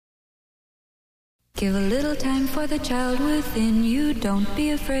Give a little time for the child within you. Don't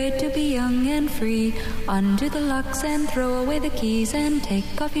be afraid to be young and free. Undo the locks and throw away the keys and take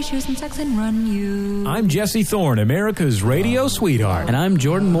off your shoes and socks and run you. I'm Jesse Thorne, America's radio sweetheart. And I'm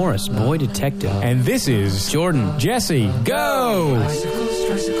Jordan Morris, boy detective. And this is Jordan. Jesse, go! Bicycles,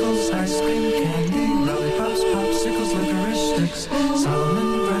 tricycles, ice cream, candy, lollipops, popsicles, licorice sticks,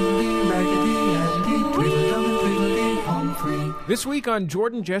 Solomon, Grundy, Raggedy, Andy, Tweedledum and Tweedledee, home free. This week on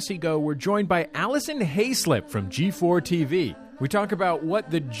Jordan Jesse Go, we're joined by Alison Haislip from G4 TV. We talk about what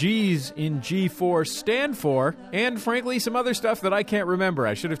the G's in G4 stand for, and frankly, some other stuff that I can't remember.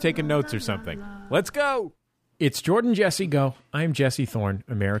 I should have taken notes or something. Let's go! It's Jordan Jesse Go. I'm Jesse Thorne,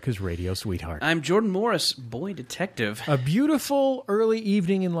 America's radio sweetheart. I'm Jordan Morris, boy detective. A beautiful early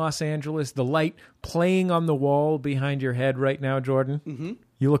evening in Los Angeles, the light playing on the wall behind your head right now, Jordan. Mm-hmm.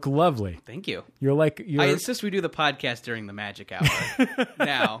 You look lovely. Thank you. You're I insist we do the podcast during the magic hour.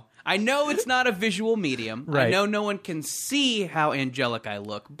 Now, I know it's not a visual medium. Right. I know no one can see how angelic I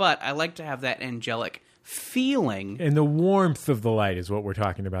look, but I like to have that angelic feeling. And the warmth of the light is what we're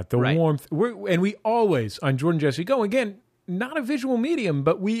talking about. The Right. warmth. And we always, on Jordan Jesse Go, again, not a visual medium,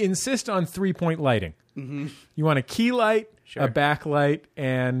 but we insist on 3-point lighting. Mm-hmm. You want a key light, Sure. a backlight,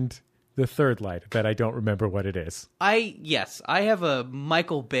 and the third light that I don't remember what it is. I have a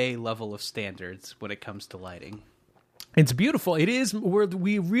Michael Bay level of standards when it comes to lighting. It's beautiful. It is.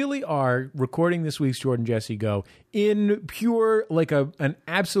 We really are recording this week's Jordan Jesse Go in pure, like an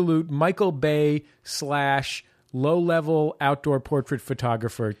absolute Michael Bay / low-level outdoor portrait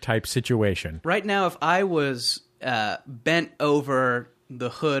photographer type situation. Right now, if I was bent over the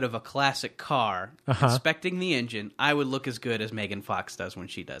hood of a classic car, inspecting the engine, I would look as good as Megan Fox does when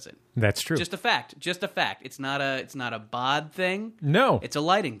she does it. That's true. Just a fact. Just a fact. It's not a bod thing. No. It's a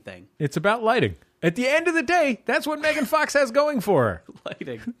lighting thing. It's about lighting. At the end of the day, that's what Megan Fox has going for her.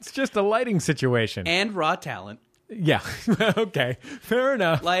 Lighting. It's just a lighting situation. And raw talent. Yeah. Okay. Fair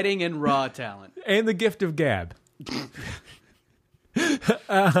enough. Lighting and raw talent. And the gift of gab. Great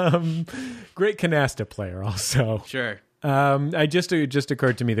canasta player also. Sure. It just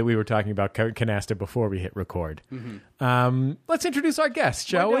occurred to me that we were talking about canasta before we hit record. Mm-hmm. Let's introduce our guest,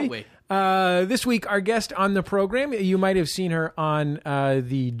 shall Why we? don't we? This week, our guest on the program, you might have seen her on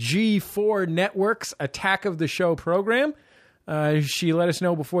the G4 Network's Attack of the Show program. She let us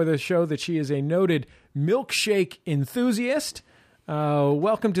know before the show that she is a noted milkshake enthusiast.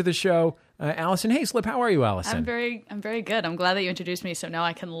 Welcome to the show, Alison Haislip. How are you, Alison? I'm very good. I'm glad that you introduced me, so now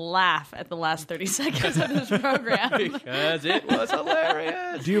I can laugh at the last 30 seconds of this program. Because it was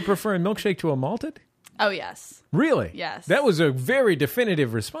hilarious. Do you prefer a milkshake to a malted? Oh, yes. Really? Yes. That was a very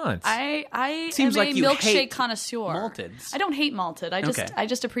definitive I Seems am like a you milkshake hate connoisseur. malteds. I don't hate malted. Okay. I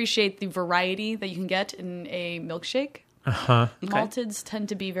just appreciate the variety that you can get in a milkshake. Uh-huh. Malteds tend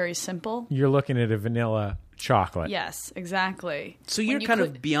to be very simple. You're looking at a vanilla chocolate. Yes, exactly. So you're When you kind put-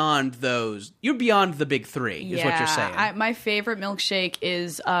 of beyond those. You're beyond the big three, is what you're saying. My favorite milkshake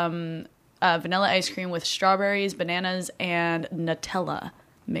is vanilla ice cream with strawberries, bananas, and Nutella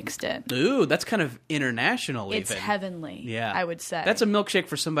mixed in. Ooh, that's kind of international It's even. heavenly, Yeah. I would say. That's a milkshake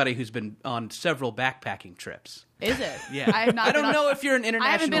for somebody who's been on several backpacking trips. Is it? Yeah. I have not I don't been know on, if you're an international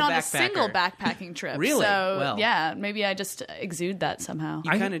I haven't been on a backpacker. single backpacking trip. Really? So, Well. yeah, maybe I just exude that somehow.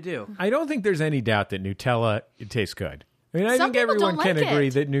 You kind of do. I don't think there's any doubt that Nutella tastes good. I mean, I Some think people everyone don't can like agree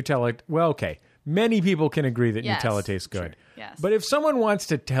it. that Nutella... Well, okay. Many people can agree that Yes, Nutella tastes good. sure, yes. But if someone wants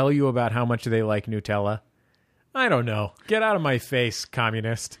to tell you about how much they like Nutella, I don't know. Get out of my face,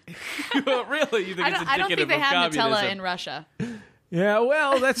 communist. Really? You think it's I don't think indicative they of have communism? Nutella in Russia. Yeah,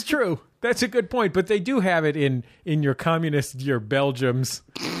 well, that's true. That's a good point. But they do have it in your communist, your Belgiums,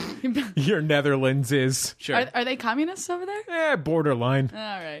 your Netherlands is. Sure. Are they communists over there? Borderline. All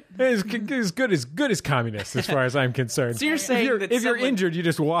right. As good as communists, as far as I'm concerned. So you're saying that if you're someone- injured, you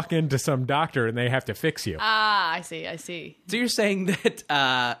just walk into some doctor and they have to fix you. Ah, I see. So you're saying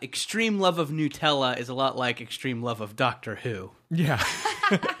that extreme love of Nutella is a lot like extreme love of Doctor Who. Yeah.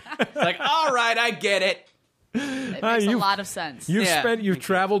 It's like, all right, I get it. It makes a lot of sense. You've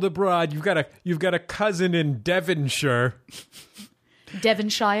traveled abroad. You've got a cousin in Devonshire.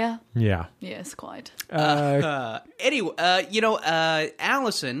 Devonshire? Yeah. Yes, quite. Anyway,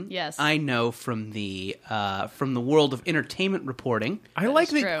 Alison. Yes. I know from the world of entertainment reporting. I like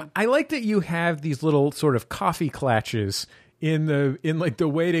is that. true. I like that you have these little sort of coffee clatches in the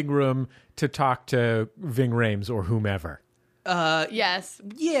waiting room to talk to Ving Rhames or whomever. Yes.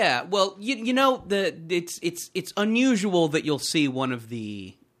 Yeah. Well, it's unusual that you'll see one of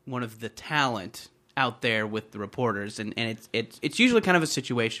the talent out there with the reporters, and it's usually kind of a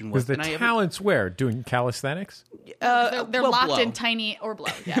situation where Because the talent's where? Doing calisthenics? They're locked blow. in tiny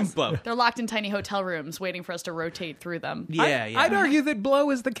yes. Blow. They're locked in tiny hotel rooms, waiting for us to rotate through them. Yeah, I'd argue that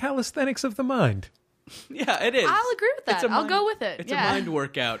blow is the calisthenics of the mind. Yeah, it is. I'll agree with that. I'll go with it. It's a mind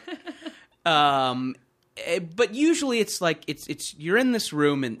workout. But usually it's like it's you're in this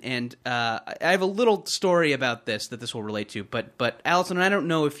room and I have a little story about this that this will relate to. But Alison, I don't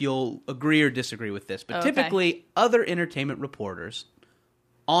know if you'll agree or disagree with this, but typically other entertainment reporters,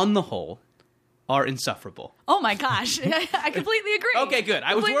 on the whole, are insufferable. Oh my gosh, I completely agree. Okay, good.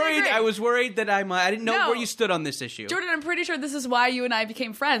 I was worried that I didn't know where you stood on this issue. Jordan, I'm pretty sure this is why you and I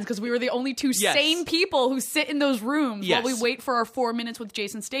became friends, because we were the only two sane people who sit in those rooms while we wait for our 4 minutes with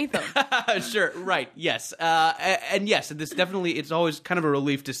Jason Statham. Sure, right, yes. And yes, this definitely, it's always kind of a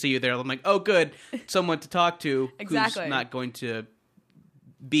relief to see you there. I'm like, oh, good, someone to talk to who's not going to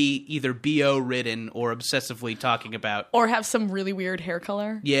be either BO ridden or obsessively talking about. Or have some really weird hair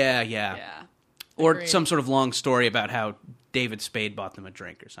color. Yeah. Or Agreed. Some sort of long story about how David Spade bought them a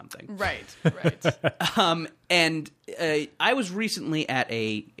drink or something. Right. And I was recently at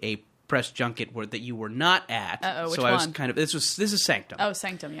a press junket that you were not at. Which I was one? kind of this is Sanctum. Oh,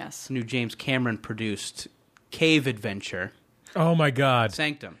 Sanctum, yes. New James Cameron produced cave adventure. Oh my God.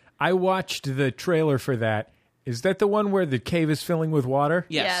 Sanctum. I watched the trailer for that. Is that the one where the cave is filling with water?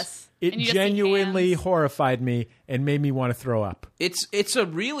 Yes. It genuinely horrified me and made me want to throw up. It's a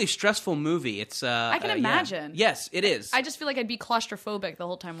really stressful movie. It's I can imagine. Yeah. Yes, it is. I just feel like I'd be claustrophobic the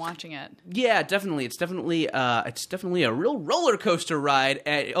whole time watching it. Yeah, definitely. It's definitely a real roller coaster ride.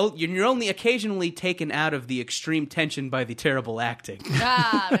 You're only occasionally taken out of the extreme tension by the terrible acting.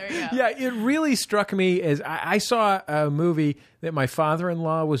 There you go. Yeah, it really struck me as I saw a movie that my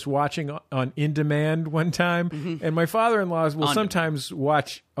father-in-law was watching on In Demand one time, and my father-in-law will sometimes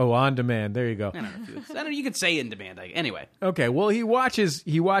watch On Demand. There you go. I don't know. You could say In Demand. Anyway. Okay, well, he watches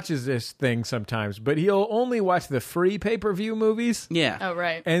this thing sometimes, but he'll only watch the free pay-per-view movies. Yeah. Oh,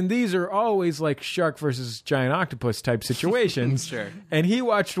 right. And these are always like shark versus giant octopus type situations. Sure. And he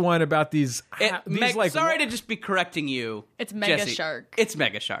watched one about these sorry to just be correcting you. It's Mega Jesse. Shark. It's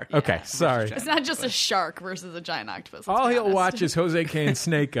Mega Shark. Okay, sorry. It's not just a shark versus a giant octopus. All he'll watch is Jose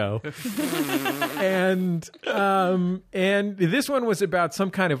Canseco. and this one was about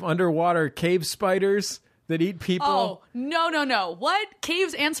some kind of underwater cave spiders that eat people. Oh, no. What?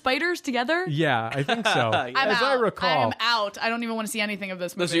 Caves and spiders together? Yeah, I think so. I'm As out. I recall. I'm out. I don't even want to see anything of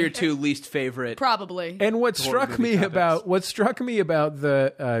this movie. Those are your two least favorite. Probably. And what struck me about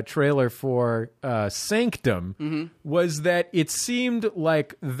the trailer for Sanctum was that it seemed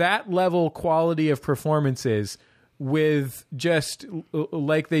like that level quality of performances with just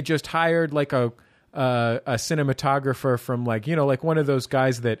like they just hired like a cinematographer from like one of those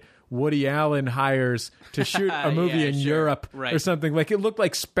guys that Woody Allen hires to shoot a movie in Europe or something. Like it looked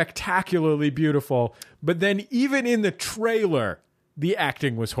like spectacularly beautiful, but then even in the trailer, the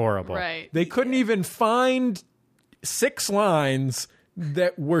acting was horrible. Right. They couldn't even find 6 lines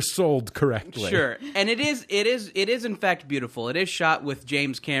that were sold correctly. Sure. And it is in fact beautiful. It is shot with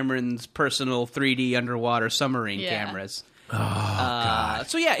James Cameron's personal 3D underwater submarine cameras. Oh, God.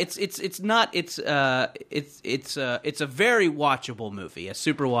 So yeah, it's a very watchable movie, a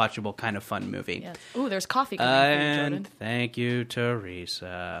super watchable kind of fun movie. Yes. Ooh, there's coffee coming for you, Jordan. And thank you,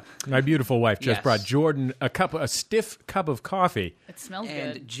 Teresa. My beautiful wife just Yes. brought Jordan a stiff cup of coffee. It smells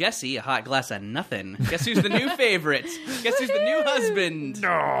And good. Jesse, a hot glass of nothing. Guess who's the new favorite? Guess who's the new husband?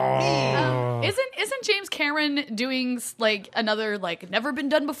 Isn't James Cameron doing like another like never been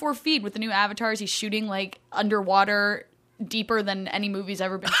done before feat with the new avatars? He's shooting like underwater deeper than any movie's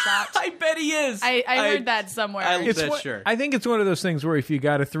ever been shot. I bet he is. I heard that somewhere. Sure. I think it's one of those things where if you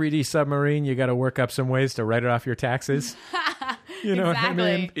got a 3D submarine, you got to work up some ways to write it off your taxes. You know exactly.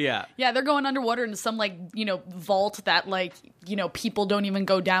 what I mean? Yeah. Yeah, they're going underwater into some like, vault that like, people don't even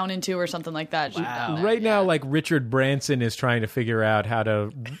go down into or something like that. Wow. Right now, like Richard Branson is trying to figure out how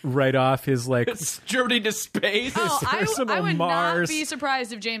to write off his like Journey to space. Oh, I would Mars. not be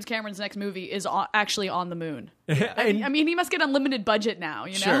surprised if James Cameron's next movie is actually on the moon. and, I mean, he must get unlimited budget now,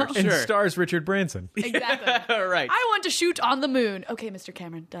 Sure. and stars Richard Branson. Exactly. Right. I want to shoot on the moon. Okay, Mr.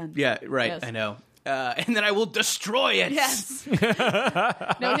 Cameron, done. Yeah, right. Yes. I know. And then I will destroy it. Yes.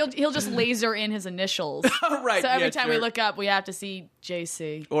 No, he'll just laser in his initials. Right. So every yeah, time sure. we look up, we have to see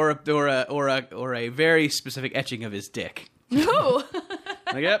JC. or a very specific etching of his dick. Ooh,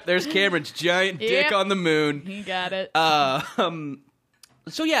 Like, yep, there's Cameron's giant dick Yep. on the moon. he got it.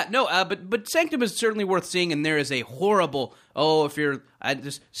 So yeah, no, but Sanctum is certainly worth seeing, and there is a horrible.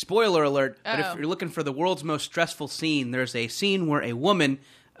 Spoiler alert! But if Uh-oh. you're looking for the world's most stressful scene, there's a scene where a woman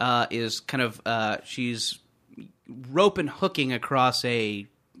is kind of she's rope and hooking across a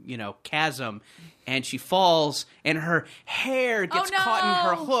chasm, and she falls, and her hair gets caught in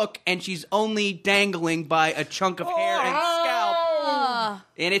her hook, and she's only dangling by a chunk of hair and scalp.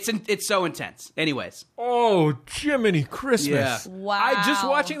 And it's so intense. Anyways. Oh, Jiminy Christmas. Yeah. Wow. Just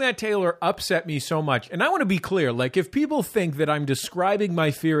watching that trailer upset me so much. And I want to be clear, like, if people think that I'm describing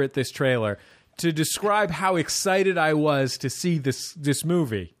my fear at this trailer to describe how excited I was to see this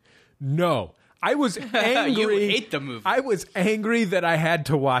movie, no. I was angry. You hate the movie. I was angry that I had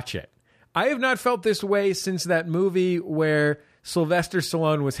to watch it. I have not felt this way since that movie where Sylvester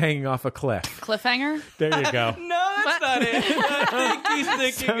Stallone was hanging off a cliff. Cliffhanger? There you go. No, that's not it. I think he's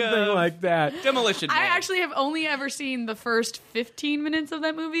thinking Something of like that. Demolition Man. I actually have only ever seen the first 15 minutes of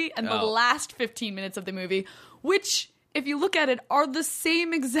that movie and the last 15 minutes of the movie, which, if you look at it, are the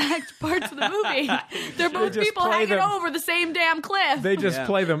same exact parts of the movie. They're both just people play hanging them- over the same damn cliff. They just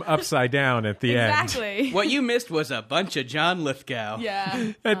play them upside down at the end. Exactly. What you missed was a bunch of John Lithgow.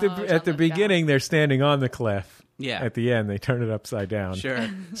 Yeah. At the beginning, they're standing on the cliff. Yeah. At the end, they turn it upside down. Sure.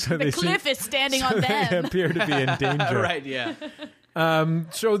 So The cliff is standing on They them. appear to be in danger. Right, yeah.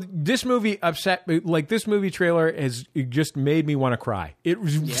 So this movie upset me. Like, this movie trailer it just made me want to cry. It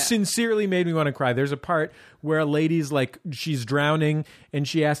sincerely made me want to cry. There's a part where a lady's like, she's drowning and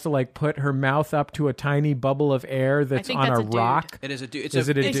she has to like put her mouth up to a tiny bubble of air that's think on that's a a dude. rock. It is a dude. Is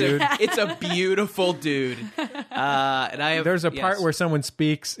it a dude? It's a beautiful dude. And I have, There's a part where someone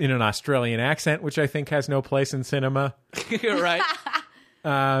speaks in an Australian accent, which I think has no place in cinema. right.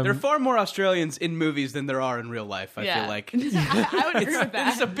 There are far more Australians in movies than there are in real life. I feel like I would agree with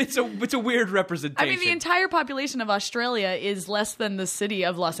that. it's a weird representation. I mean, the entire population of Australia is less than the city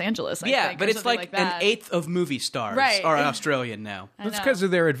of Los Angeles. I think, but or it's something like that. an eighth of movie stars Right. are Australian now. That's because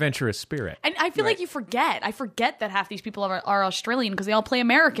of their adventurous spirit. And I feel like you forget. I forget that half these people are Australian because they all play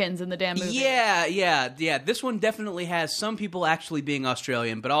Americans in the damn movie. Yeah. This one definitely has some people actually being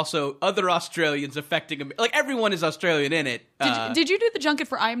Australian, but also other Australians affecting them. Like, everyone is Australian in it. Did you do the junket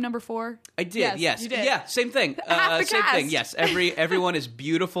for I Am Number 4? I did, yes. You did. Yeah, same thing. Half the same cast. thing, yes. Everyone is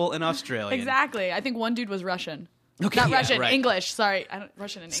beautiful and Australian. Exactly. I think one dude was Russian. Okay, Not yeah, Russian, right. English. Sorry,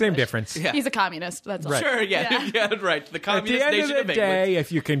 Russian and English. Same difference. Yeah. He's a communist. That's all. Sure, yeah, right. The At communist the end nation of the day,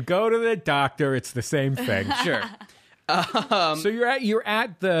 if you can go to the doctor, it's the same thing. Sure. So you're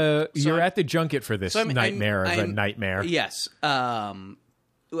at the junket for this nightmare of a I'm- nightmare. Yes.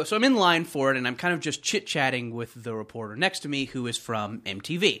 So I'm in line for it, and I'm kind of just chit-chatting with the reporter next to me, who is from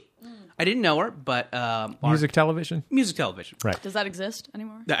MTV. I didn't know her, but Music television? music television. Right. Does that exist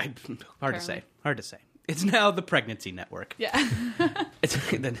anymore? Hard to say. It's now the Pregnancy Network. Yeah. It's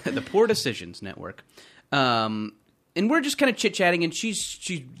the Poor Decisions Network. And we're just kind of chit-chatting, and she's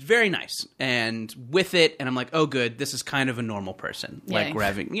very nice and with it, and I'm like, oh, good, this is kind of a normal person. Yeah. Like, we're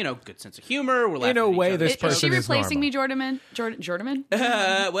having, good sense of humor. We're laughing In a at each way, other. this Is person she is replacing normal. me, Jordan?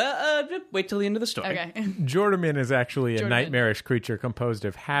 Wait till the end of the story. Okay. Jordaman is actually a Jordaman. nightmarish creature composed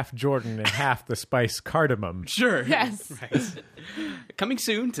of half Jordan and half the spice cardamom. Sure. Yes. Right. Coming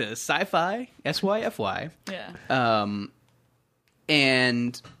soon to Sci-Fi, SYFY. Yeah.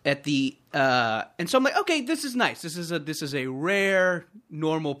 And at the and so I'm like, okay, this is nice. This is a rare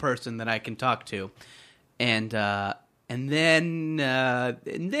normal person that I can talk to, and then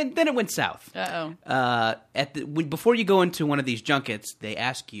it went south. Before you go into one of these junkets, they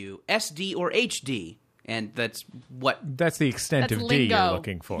ask you SD or HD, and that's the extent That's of D lingo. you're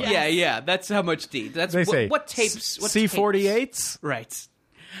looking for. Yeah. yeah, that's how much D. That's They say what tapes. What C48s? tapes? Right.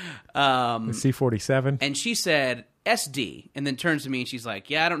 C47? And she said SD, and then turns to me and she's like,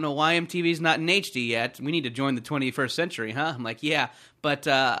 yeah, I don't know why MTV's not in HD yet. We need to join the 21st century, huh? I'm like, yeah, but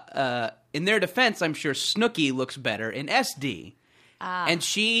in their defense, I'm sure Snooki looks better in SD. And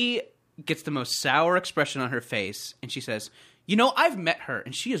she gets the most sour expression on her face, and she says, I've met her,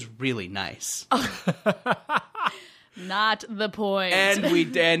 and she is really nice. Not the point. And we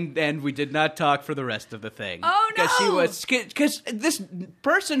did not talk for the rest of the thing. Oh, no! Because this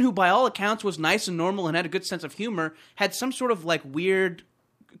person, who by all accounts was nice and normal and had a good sense of humor, had some sort of like weird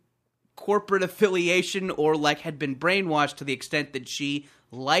corporate affiliation, or like had been brainwashed to the extent that she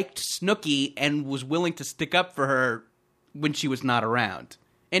liked Snooki and was willing to stick up for her when she was not around.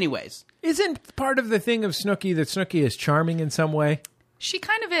 Anyways. Isn't part of the thing of Snooki that Snooki is charming in some way? She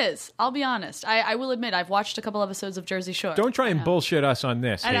kind of is. I'll be honest. I will admit, I've watched a couple episodes of Jersey Shore. Don't try and bullshit us on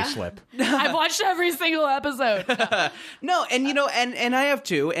this, Haislip. I've watched every single episode. No, and and I have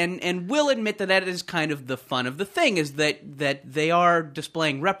too, and will admit that is kind of the fun of the thing, is that they are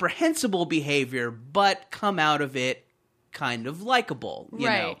displaying reprehensible behavior, but come out of it kind of likable, you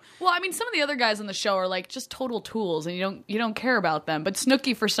know. Well, I mean, some of the other guys on the show are like just total tools, and you don't care about them. But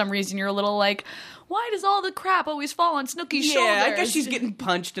Snooki, for some reason, you're a little like, why does all the crap always fall on Snooki's shoulders? Yeah, I guess she's getting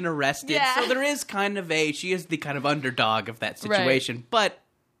punched and arrested, so there is kind of she is the kind of underdog of that situation. But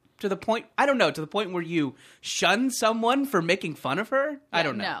to the point, I don't know, to the point where you shun someone for making fun of her? I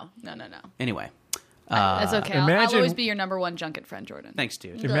don't know. No. Anyway. That's okay. I'll always be your number one Junket friend, Jordan. Thanks,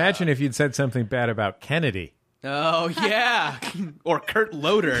 dude. Imagine if you'd said something bad about Kennedy. Oh, yeah. Or Kurt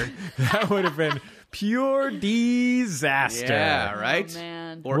Loder. That would have been pure disaster. Yeah, right? Oh,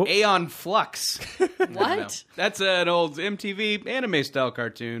 man. Or Aeon Flux. What? That's an old MTV anime-style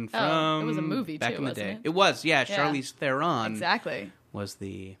cartoon from it was a movie, back too, in the wasn't day. it? It was, yeah. Charlize Theron Exactly. was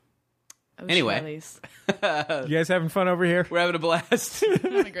the... Oh, Anyway. You guys having fun over here? We're having a blast.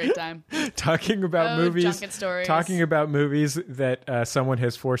 Having a great time. Talking about movies. Junket stories. Talking about movies that someone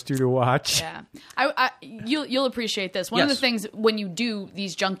has forced you to watch. Yeah. You'll appreciate this. One of the things when you do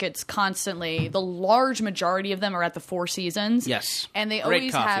these junkets constantly, the large majority of them are at the Four Seasons. Yes. And they Great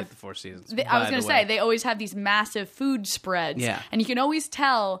always coffee have at the Four Seasons. I was going to say, they always have these massive food spreads. Yeah. And you can always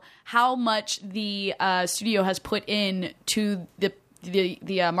tell how much the studio has put in to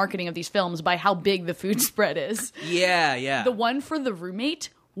the marketing of these films by how big the food spread is. Yeah. The one for The Roommate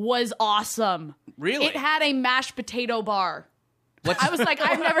was awesome. Really? It had a mashed potato bar. I was like,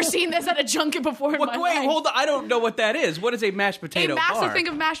 I've never seen this at a junket before in my life. Wait, hold on. I don't know what that is. What is a mashed potato bar? A massive thing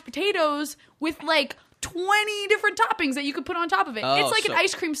of mashed potatoes with like 20 different toppings that you could put on top of it. Oh, it's like an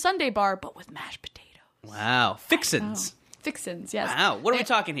ice cream sundae bar, but with mashed potatoes. Wow. Fixins. Fixins, yes. Wow. What are we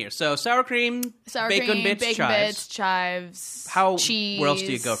talking here? So sour cream, bacon bits, chives. Cheese. Where else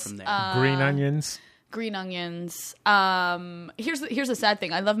do you go from there? Green onions. Green onions. Here's the sad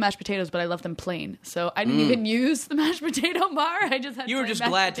thing. I love mashed potatoes, but I love them plain. So I didn't even use the mashed potato bar. I just had you were just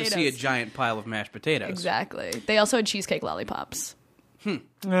glad to see a giant pile of mashed potatoes. Exactly. They also had cheesecake lollipops.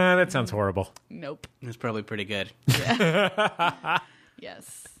 That sounds horrible. Nope. It's probably pretty good.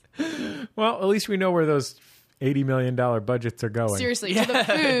 Yes. Well, at least we know where those $80 million budgets are going. Seriously, to the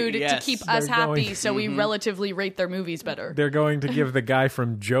food to keep us They're happy going- so we relatively rate their movies better. They're going to give the guy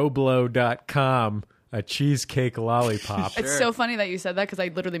from JoeBlow.com a cheesecake lollipop. It's so funny that you said that because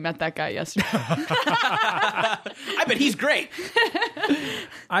I literally met that guy yesterday. I bet he's great.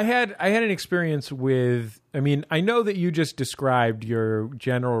 I had an experience with, I mean, I know that you just described your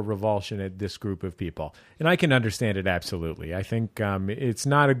general revulsion at this group of people, and I can understand it absolutely. I think it's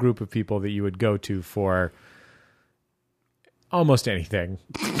not a group of people that you would go to for almost anything.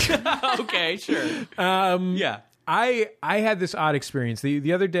 Okay, sure. Yeah. I had this odd experience.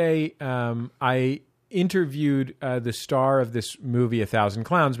 The other day, I interviewed the star of this movie, 1,000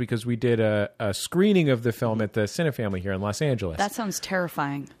 Clowns, because we did a screening of the film at the Cinefamily here in Los Angeles. That sounds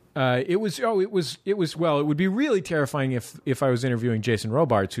terrifying. It would be really terrifying if I was interviewing Jason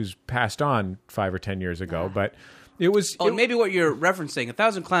Robards, who's passed on 5 or 10 years ago, but it was... Oh, maybe what you're referencing,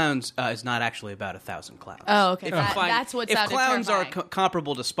 1,000 Clowns is not actually about 1,000 clowns. Oh, okay. That's what sounded terrifying. If clowns are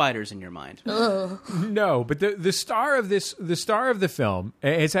comparable to spiders in your mind. No, but the star of the film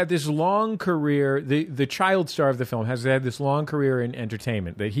has had this long career. The child star of the film has had this long career in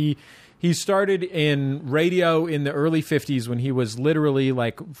entertainment. That he started in radio in the early 50s when he was literally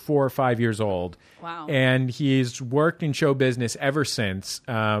like 4 or 5 years old. Wow. And he's worked in show business ever since.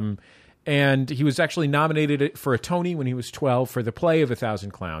 And he was actually nominated for a Tony when he was 12 for the play of 1,000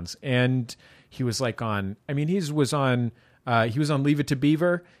 Clowns. And he was like he was on Leave It to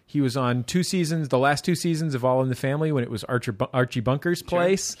Beaver. He was on 2 seasons, the last 2 seasons of All in the Family when it was Archie Bunker's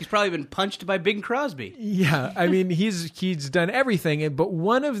place. Sure. He's probably been punched by Bing Crosby. Yeah, I mean, he's done everything. But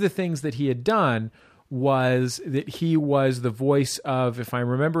one of the things that he had done was that he was the voice of, if I'm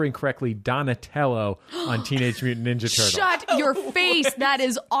remembering correctly, Donatello on Teenage Mutant Ninja Turtles. Shut your face. That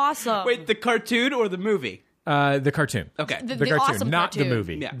is awesome. Wait, the cartoon or the movie? The cartoon. Okay. The cartoon, awesome not cartoon. the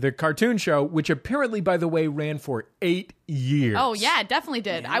movie. Yeah. The cartoon show, which apparently, by the way, ran for 8 years. Oh, yeah, it definitely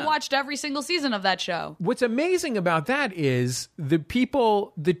did. Yeah. I watched every single season of that show. What's amazing about that is the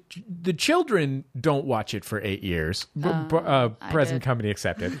children don't watch it for 8 years, present did. company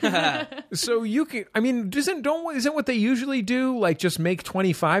accepted. So you can, I mean, isn't what they usually do? Like just make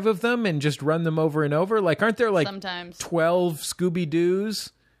 25 of them and just run them over and over? Like, aren't there like Sometimes. 12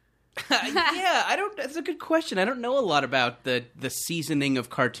 Scooby-Doos? Yeah, that's a good question. I don't know a lot about the seasoning of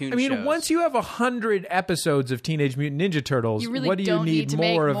cartoon shows. I mean, once you have 100 episodes of Teenage Mutant Ninja Turtles, You really what do you don't need to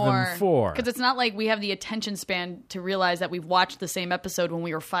more make of them for? Because it's not like we have the attention span to realize that we've watched the same episode when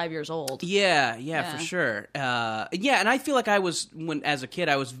we were 5 years old. Yeah, for sure. And I feel like as a kid,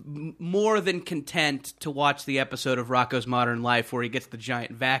 I was more than content to watch the episode of Rocko's Modern Life where he gets the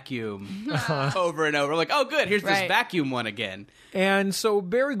giant vacuum over and over. Like, oh, good, here's this vacuum one again. And so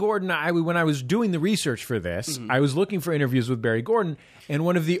Barry Gordon, when I was doing the research for this, I was looking for interviews with Barry Gordon, and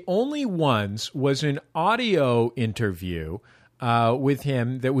one of the only ones was an audio interview with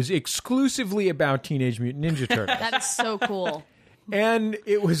him that was exclusively about Teenage Mutant Ninja Turtles. That is so cool. And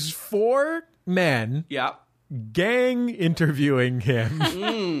it was 4 men gang interviewing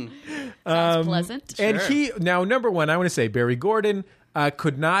him. Sounds pleasant. And now, number one, I want to say Barry Gordon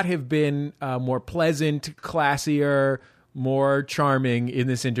could not have been more pleasant, classier, more charming in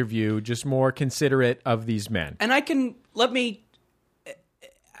this interview, just more considerate of these men. And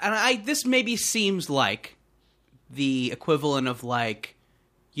this maybe seems like the equivalent of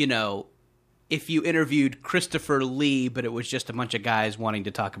if you interviewed Christopher Lee, but it was just a bunch of guys wanting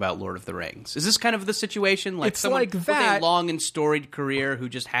to talk about Lord of the Rings. Is this kind of the situation? Like it's someone like with that. a long and storied career who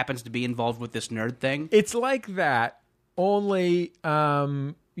just happens to be involved with this nerd thing? It's like that, only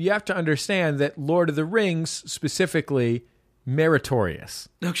you have to understand that Lord of the Rings, specifically, meritorious.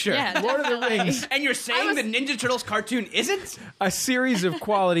 Oh, sure. Yeah, Lord of the definitely. Rings, And you're saying the Ninja Turtles cartoon isn't? a series of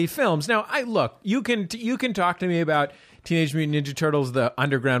quality films. Now, you can talk to me about Teenage Mutant Ninja Turtles, the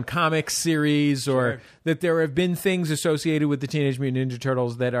Underground Comics series, or that there have been things associated with the Teenage Mutant Ninja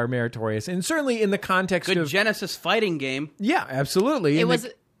Turtles that are meritorious. And certainly in the context Good of... Genesis fighting game. Yeah, absolutely.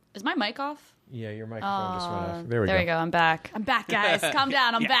 Is my mic off? Yeah, your microphone just went off. There we There we go. I'm back. I'm back, guys. Calm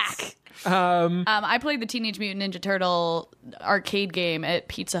down. I'm back. I played the Teenage Mutant Ninja Turtle arcade game at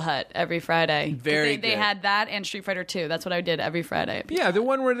Pizza Hut every Friday. Very They good. had that and Street Fighter 2. That's what I did every Friday. At Pizza Yeah, the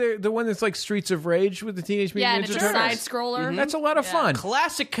one that's like Streets of Rage with the Teenage Yeah, Mutant and Ninja it's a Turtles. side scroller. That's a lot of fun.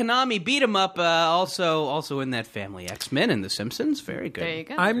 Classic Konami beat 'em up, also in that family. X-Men and The Simpsons, very good. There you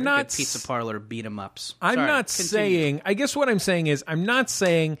go. I'm Very not good pizza parlor beat 'em ups. I'm Sorry, not continue. saying. I guess what I'm saying is I'm not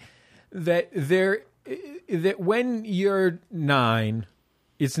saying that that when you're 9,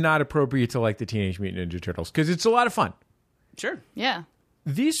 it's not appropriate to like the Teenage Mutant Ninja Turtles because it's a lot of fun. Sure. Yeah.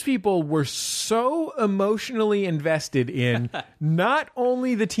 These people were so emotionally invested in not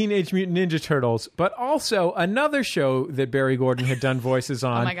only the Teenage Mutant Ninja Turtles, but also another show that Barry Gordon had done voices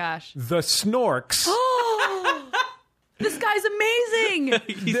on. Oh my gosh. The Snorks. This guy's amazing.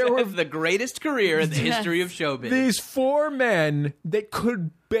 He's had the greatest career in the history of showbiz. These 4 men that could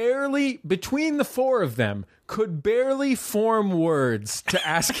barely, between the 4 of them, could barely form words to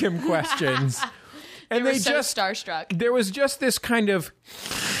ask him questions. And They were so starstruck. There was just this kind of...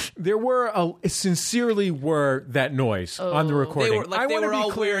 There were sincerely were that noise on the recording. They were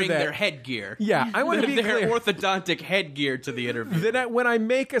all wearing that, their headgear. Yeah, I want to be their clear. orthodontic headgear to the interview. That when I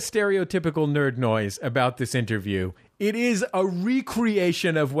make a stereotypical nerd noise about this interview, it is a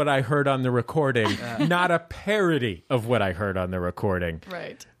recreation of what I heard on the recording, not a parody of what I heard on the recording.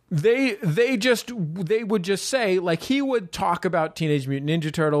 Right. They would just say, like, he would talk about Teenage Mutant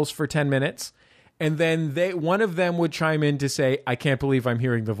Ninja Turtles for 10 minutes, and then one of them would chime in to say, I can't believe I'm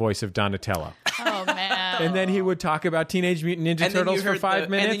hearing the voice of Donatello. Oh, man. And then he would talk about Teenage Mutant Ninja Turtles for 5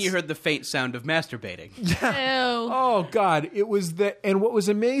 minutes. And then you heard the faint sound of masturbating. Ew. Oh God! It was and what was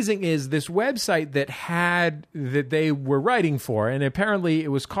amazing is this website that they were writing for, and apparently it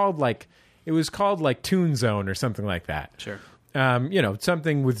was called like Toon Zone or something like that. Sure.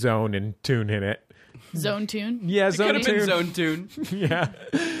 Something with zone and tune in it. Zone Tune? Yeah, Zone Could have been Tune. Zone Tune.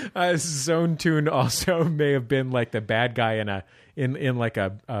 Yeah, Zone Tune also may have been like the bad guy in like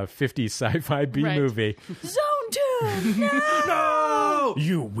a 50s sci-fi B movie. Zone Tune! No!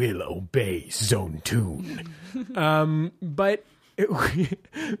 You will obey Zone Tune. But the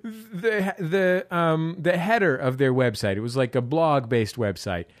header of their website, it was like a blog-based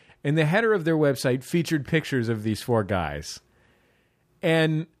website, and the header of their website featured pictures of these 4 guys.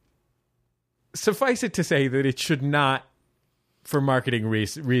 And suffice it to say that it should not, for marketing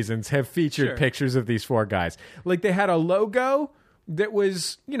reasons, have featured pictures of these 4 guys. Like, they had a logo that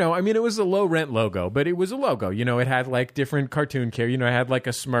was, it was a low-rent logo, but it was a logo. It had, like, different cartoon characters. It had, like,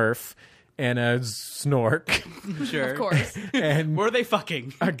 a Smurf and a Snork. Sure. Of course. And were they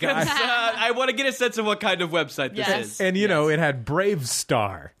fucking? a guy. I want to get a sense of what kind of website this Yes. is. And, it had Brave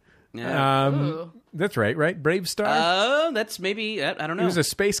Star. Yeah. Ooh. That's right? Brave Star? That's maybe, I don't know. He was a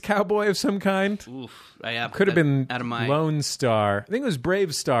space cowboy of some kind. Oof. Yeah, Could have been out of my... Lone Star. I think it was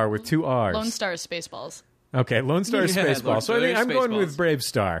Brave Star with 2 R's. Lone Star is Spaceballs. Okay, Lone Star is Yeah, Spaceball. Lone So I think Star I'm is going Spaceballs. with Brave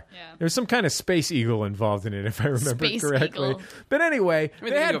Star. Yeah. There's some kind of space eagle involved in it, if I remember Space correctly. eagle. But anyway,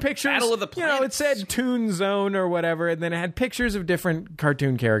 mean, they they had go pictures. Battle of the You know, it Planets. said Toon Zone or whatever, and then it had pictures of different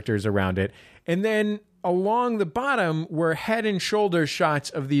cartoon characters around it. And then along the bottom were head and shoulder shots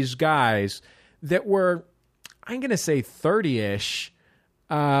of these guys that were, I'm going to say 30-ish.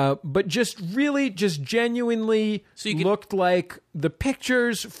 But just genuinely looked like the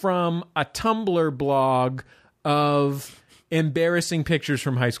pictures from a Tumblr blog of embarrassing pictures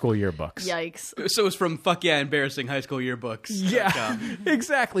from high school yearbooks. Yikes. So it's from Fuck Yeah Embarrassing High School Yearbooks. Yeah,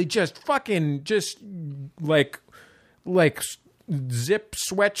 exactly. Just like zip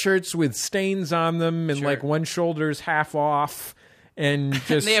sweatshirts with stains on them and Sure. like one shoulder's half off. And just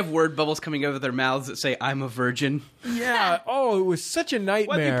And they have word bubbles coming out of their mouths that say, I'm a virgin. yeah. Oh, it was such a Why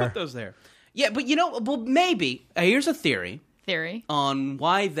nightmare. did you put those there? Yeah, but well, maybe. Here's a theory on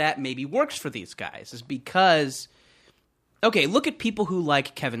why that maybe works for these guys. Is because, okay, look at people who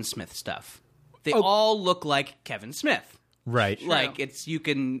like Kevin Smith stuff. They all look like Kevin Smith. Right. Like,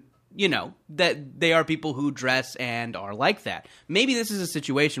 that they are people who dress and are like that. Maybe this is a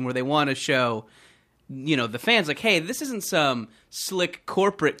situation where they want to show, the fans, like, hey, this isn't some slick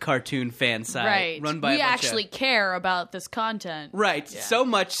corporate cartoon fan site run by we a bunch actually care about this content. Right, so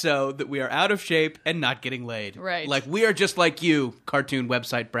much so that we are out of shape and not getting laid. Right. Like, we are just like you, cartoon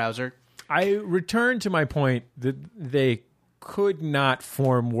website browser. I return to my point that they could not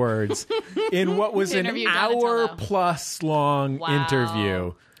form words in what was an Interview Donatello. hour-plus long Wow.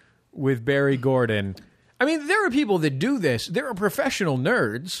 interview with Barry Gordon. I mean, there are people that do this. There are professional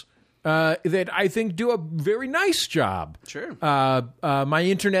nerds that I think do a very nice job. Sure. My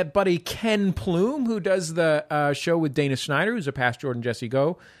internet buddy Ken Plume, who does the show with Dana Snyder, who's a past Jordan Jesse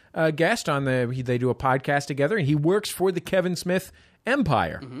Go guest on they do a podcast together, and he works for the Kevin Smith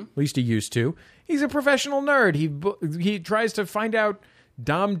empire. At least he used to. He's a professional nerd. He tries to find out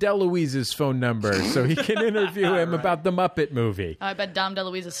Dom DeLuise's phone number so he can interview him about the Muppet movie. I bet Dom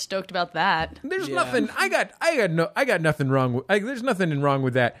DeLuise is stoked about that. There's nothing. I got nothing wrong with. There's nothing wrong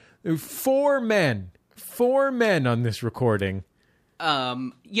with that. Four men on this recording.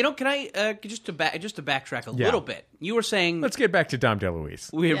 Can I just to backtrack a little bit? You were saying Let's get back to Dom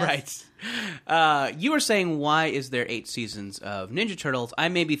DeLuise. Right. You were saying, why is there 8 seasons of Ninja Turtles? I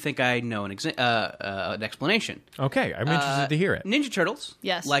maybe think I know an explanation. Okay, I'm interested to hear it. Ninja Turtles,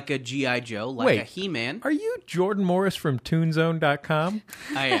 Yes. like a G.I. Joe, like a He-Man. Are you Jordan Morris from ToonZone.com?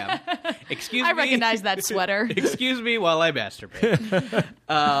 I am. Excuse me. I recognize that sweater. Excuse me while I masturbate.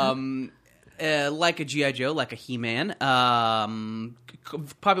 Like a G.I. Joe, like a He-Man.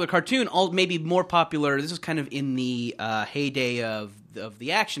 Popular cartoon, maybe more popular. This is kind of in the heyday of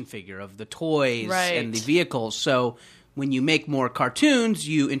the action figure, of the toys and the vehicles. So when you make more cartoons,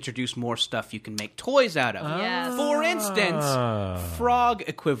 you introduce more stuff you can make toys out of. Yes. For instance, frog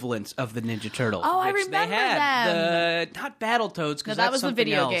equivalents of the Ninja Turtles. Oh, I which remember they had. Not Battletoads, because No, that that's was the something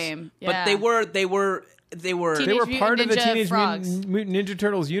video else. game. But Yeah. they were They were Mutant part of the Ninja Teenage Frogs. Mutant Ninja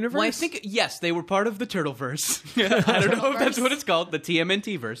Turtles universe? Well, I think, yes, they were part of the Turtleverse. I don't know if that's what it's called, the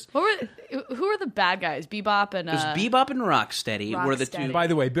TMNT-verse. Who are the bad guys? Bebop and... It was Bebop and Rocksteady were the two. Rocksteady. By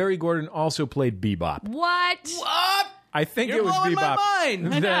the way, Barry Gordon also played Bebop. What? What? I think You're it was blowing Bebop. my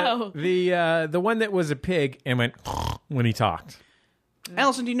mind. I know. The one that was a pig and went when he talked.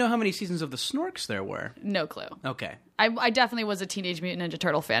 Alison, do you know how many seasons of the Snorks there were? No clue. Okay. I definitely was a Teenage Mutant Ninja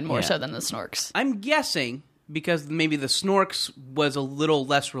Turtle fan more Yeah. so than the Snorks. I'm guessing, because maybe the Snorks was a little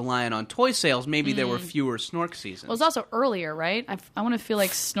less reliant on toy sales, maybe there were fewer Snork seasons. Well, it was also earlier, right? I want to feel like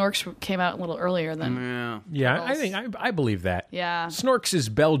Snorks came out a little earlier than... Yeah. Yeah, I Turtles. think I believe that. Yeah. Snorks is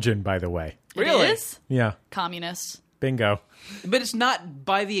Belgian, by the way. Really? It is? Yeah, Communists. bingo. But it's not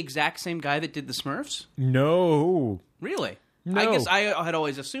by the exact same guy that did the Smurfs? No, Really? No. I guess I had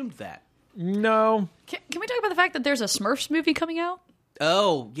always assumed that. no. Can we talk about the fact that there's a Smurfs movie coming out?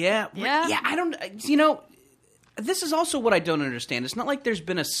 Oh, yeah. Yeah? Yeah, I don't... this is also what I don't understand. It's not like there's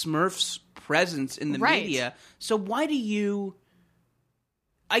been a Smurfs presence in the Right. media. So why do you...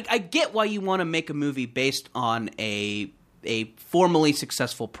 I get why you want to make a movie based on a formally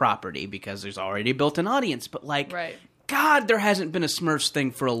successful property, because there's already a built-in audience. But, like... Right. God, there hasn't been a Smurfs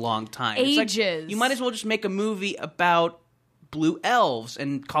thing for a long time. It's like, Ages. you might as well just make a movie about blue elves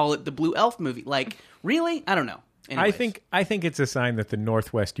and call it the Blue Elf movie. Like, really? I don't know. Anyways. I think it's a sign that the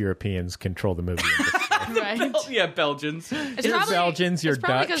Northwest Europeans control the movie industry. Right. Yeah, Belgians. You're Belgians, you're it's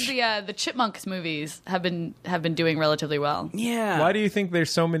probably Dutch. because the Chipmunks movies have been doing relatively well. Yeah. Why do you think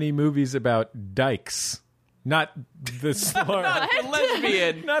there's so many movies about dykes? Not the slur.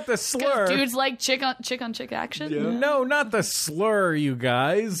 Lesbian. Not the slur. Dudes like chick on chick action. Yeah. No, not the slur, you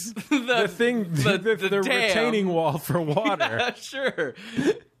guys. the thing, the retaining wall for water. Yeah, sure.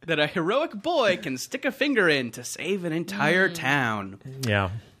 That a heroic boy can stick a finger in to save an entire town.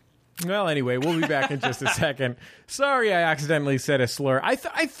 Yeah. Well, anyway, we'll be back in just a second. Sorry I accidentally said a slur. I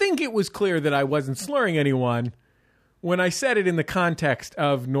think it was clear that I wasn't slurring anyone when I said it in the context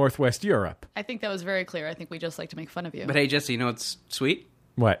of Northwest Europe. I think that was very clear. I think we just like to make fun of you. But hey, Jesse, you know what's sweet?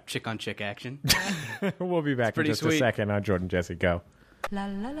 What? Chick on chick action. We'll be back in just a second on Jordan Jesse Go. La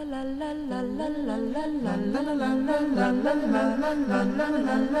la la la la la la la la la.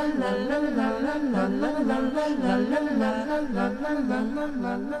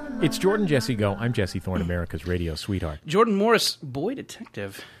 It's Jordan Jesse Go. I'm Jesse Thorne, America's radio sweetheart. Jordan Morris, boy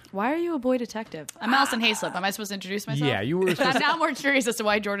detective. Why are you a boy detective? I'm Alison Haislip. Am I supposed to introduce myself? Yeah, you were supposed I'm now more curious as to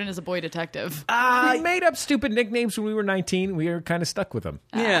why Jordan is a boy detective. We made up stupid nicknames when we were 19. We were kind of stuck with them.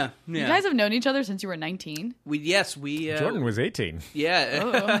 Yeah. You guys have known each other since you were 19? Jordan was 18.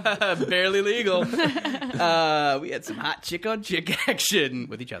 Yeah, barely legal. We had some hot chick on chick action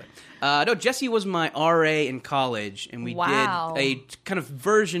with each other. No, Jesse was my RA in college, and we did a kind of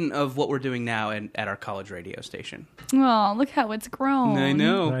version of what we're doing now at our college radio station. Oh, look how it's grown. I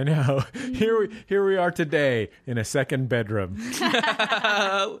know. Here we are today in a second bedroom. We made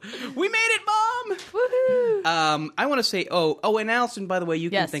it, Mom! Woohoo! I want to say, and Alison, by the way, you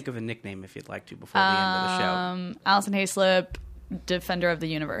can think of a nickname if you'd like to before the end of the show. Alison Haislip, Defender of the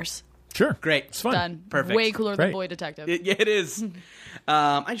Universe. Sure. Great. It's fun. Done. Perfect. Way cooler than Boy Detective. Yeah, it is.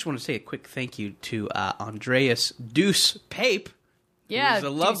 I just want to say a quick thank you to Andreas Deuce Pape. Yeah,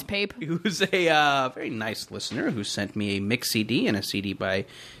 Deuce Pape. Who's a very nice listener who sent me a mix CD and a CD by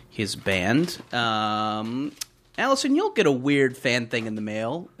his band. Alison, you'll get a weird fan thing in the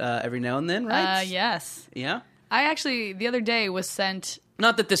mail every now and then, right? Yes. Yeah? I actually, the other day, was sent...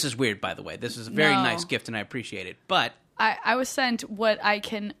 Not that this is weird, by the way. This is a very nice gift, and I appreciate it. But I was sent what I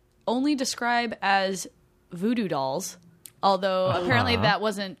can only describe as voodoo dolls. Although apparently that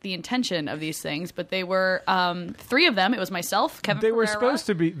wasn't the intention of these things, but they were 3 of them. It was myself, Kevin Pereira. They were supposed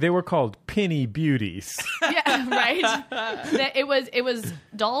to be. They were called Penny Beauties. Yeah, right. It was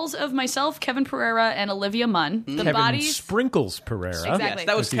dolls of myself, Kevin Pereira, and Olivia Munn. The Kevin bodies. Sprinkles Pereira. Exactly. yes,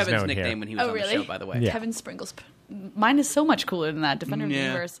 that was As he's Kevin's known nickname here. when he was on the show, by the way. Yeah. Kevin Sprinkles. Mine is so much cooler than that. Defender of the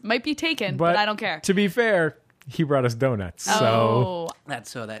Universe might be taken, but I don't care. To be fair, he brought us donuts. Oh,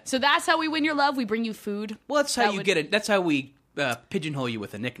 So so that's how we win your love. We bring you food. Well, that's how you get it. That's how we pigeonhole you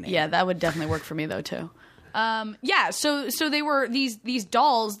with a nickname. Yeah, that would definitely work for me though too. So they were these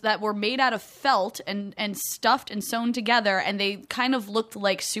dolls that were made out of felt and stuffed and sewn together, and they kind of looked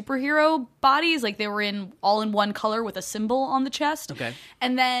like superhero bodies, like they were all in one color with a symbol on the chest. Okay.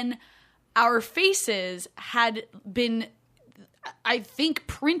 And then our faces had been, I think,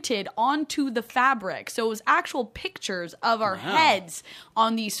 printed onto the fabric. So it was actual pictures of our heads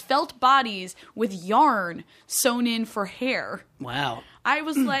on these felt bodies with yarn sewn in for hair. Wow. I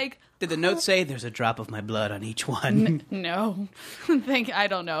was like... Did the note say there's a drop of my blood on each one? No. I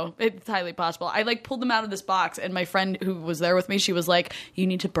don't know. It's highly possible. I pulled them out of this box, and my friend who was there with me, she was like, you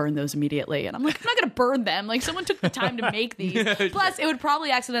need to burn those immediately. And I'm like, I'm not going to burn them. Someone took the time to make these. Plus, it would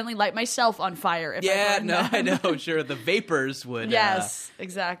probably accidentally light myself on fire if I burned them. I know. Sure, the vapors would. Yes,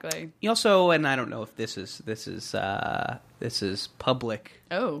 exactly. You also, and I don't know if this is public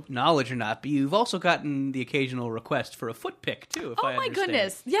knowledge or not, but you've also gotten the occasional request for a foot pick too. Oh my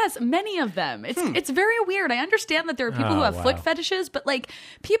goodness! Yes, many of them. It's very weird. I understand that there are people who have foot fetishes, but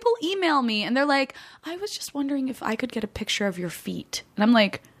people email me and they're like, "I was just wondering if I could get a picture of your feet," and I'm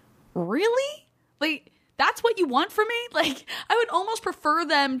like, "Really? That's what you want from me?" I would almost prefer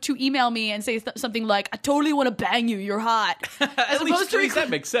them to email me and say something like, "I totally want to bang you. You're hot." At least that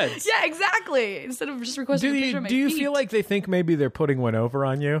makes sense. Yeah, exactly. Instead of just requesting a picture of my feet. Do you feel like they think maybe they're putting one over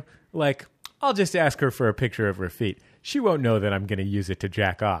on you? I'll just ask her for a picture of her feet. She won't know that I'm going to use it to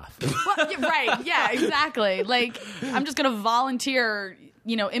jack off. Well, right. Yeah, exactly. I'm just going to volunteer,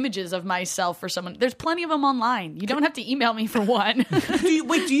 images of myself for someone. There's plenty of them online. You don't have to email me for one.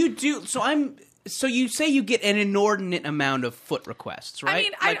 So you say you get an inordinate amount of foot requests,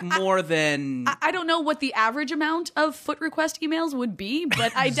 right? I mean, more than... I don't know what the average amount of foot request emails would be,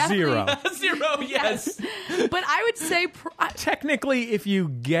 but I definitely... Zero, yes. But I would say... Technically, if you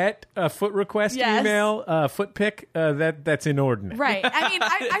get a foot request email, foot pic, that's inordinate. Right. I mean,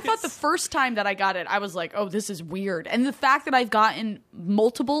 I thought the first time that I got it, I was like, oh, this is weird. And the fact that I've gotten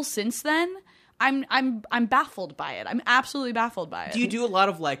multiple since then, I'm baffled by it. I'm absolutely baffled by it. Do you do a lot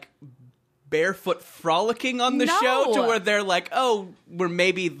of, barefoot frolicking on the No. show to where they're like, oh, where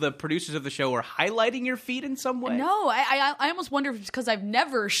maybe the producers of the show are highlighting your feet in some way? No, I almost wonder if it's because I've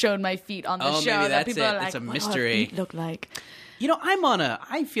never shown my feet on the Oh, show maybe that that's people it. are like, It's a what do mystery. our feet look like? You know,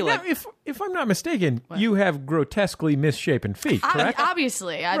 I feel Now, like... if I'm not mistaken, you have grotesquely misshapen feet, correct?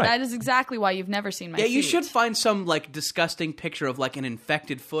 Obviously, Right. that is exactly why you've never seen my Yeah, feet. you should find some, like, disgusting picture of, like, an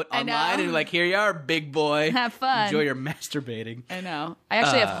infected foot I know. online and, like, here you are, big boy. Have fun. Enjoy your masturbating. I know. I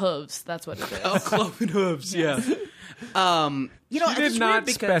actually have hooves. That's what it is. Oh, cloven hooves, yeah. You know, She it's did not weird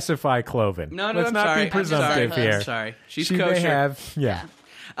because... specify cloven. No, Let's I'm not sorry. be presumptive I'm sorry. here. I'm sorry. She's She kosher. may have, yeah.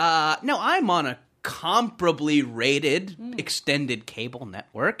 No, I'm on a comparably rated extended cable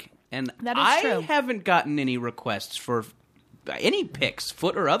network, and That is I true. haven't gotten any requests for any pics,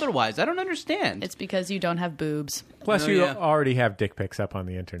 foot or otherwise. I don't understand. It's because you don't have boobs. Plus, Oh, you yeah. already have dick pics up on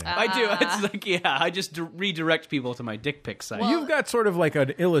the internet. I do. It's like, yeah, I just redirect people to my dick pic site. You've got sort of like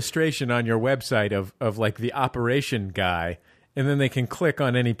an illustration on your website of like the operation guy, and then they can click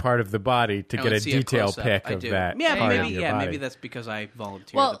on any part of the body to Oh, get a and see detail close-up. pic I of do. that Yeah, part maybe. of your Yeah, body. maybe that's because I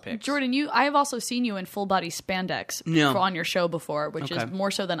volunteer the Well, pics. Jordan, I have also seen you in full body spandex Yeah. on your show before, which Okay. is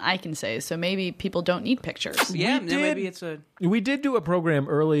more so than I can say. So maybe people don't need pictures. yeah, we no, maybe did- it's a. We did do a program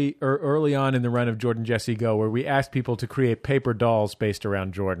early on in the run of Jordan Jesse Go where we asked people to create paper dolls based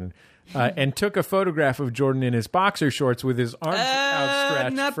around Jordan, and took a photograph of Jordan in his boxer shorts with his arms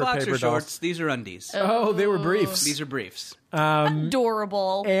outstretched Not for boxer paper shorts. dolls. These are undies. Oh, they were briefs. These are briefs.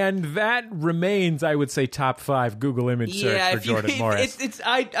 Adorable. And that remains, I would say, top 5 Google image search for if you- Jordan Morris.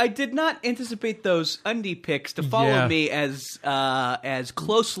 I did not anticipate those undie pics to follow Yeah. me as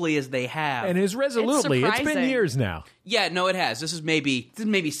closely as they have. And his resolutely, it's been surprising. years now. Yeah, no, it has. This is maybe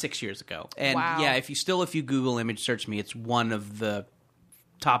 6 years ago. And Wow. yeah, if you Google image search me, it's one of the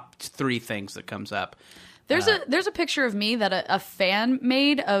top 3 things that comes up. There's a picture of me that a fan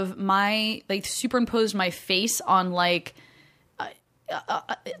made of my, like, superimposed my face on like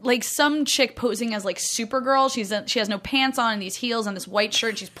some chick posing as like Supergirl. She has no pants on and these heels and this white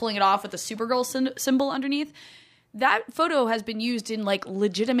shirt. She's pulling it off with the Supergirl symbol underneath. That photo has been used in like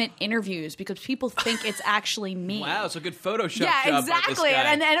legitimate interviews because people think it's actually me. Wow, it's a good Photoshop job Yeah, by this exactly.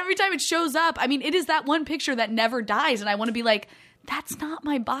 guy. And every time it shows up, I mean, it is that one picture that never dies, and I want to be like, that's not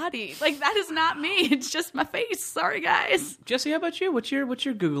my body. Like, that is not me. It's just my face. Sorry, guys. Jesse, how about you? What's your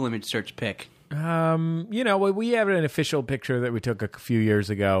Google image search pic? You know, we have an official picture that we took a few years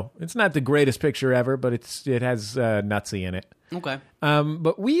ago. It's not the greatest picture ever, but it has Nutsy in it. Okay.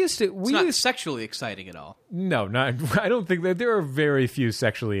 But we used to. It's not sexually exciting at all. No, not. I don't think that there are very few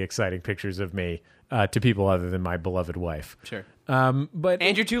sexually exciting pictures of me to people other than my beloved wife. Sure. But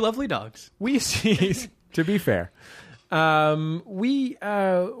And your 2 lovely dogs. we see. To be fair, we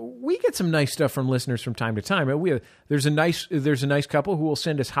get some nice stuff from listeners from time to time. There's a nice couple who will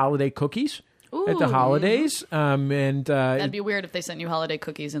send us holiday cookies at the holidays, and That'd be weird if they sent you holiday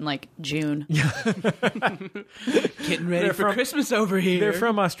cookies in like June. Getting ready They're for from- Christmas over here. they're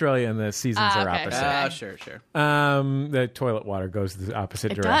from Australia, and the seasons are okay. opposite. Sure. The toilet water goes the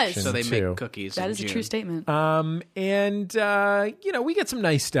opposite It does. direction. So they too. make cookies. That in is a June. true statement. And we get some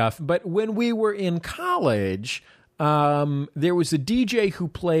nice stuff. But when we were in college, there was a DJ who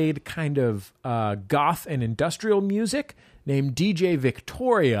played kind of goth and industrial music named DJ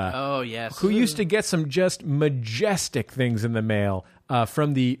Victoria. Oh, yes. Who used to get some just majestic things in the mail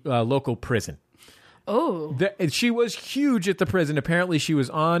from the local prison. Oh. She was huge at the prison. Apparently, she was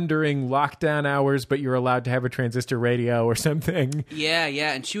on during lockdown hours, but you're allowed to have a transistor radio or something. Yeah,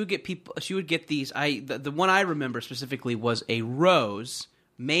 and she would get people. She would get these. The one I remember specifically was a rose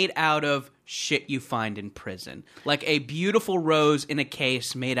made out of shit you find in prison, like a beautiful rose in a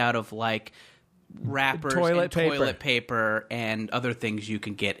case made out of like wrappers, Toilet paper, and other things you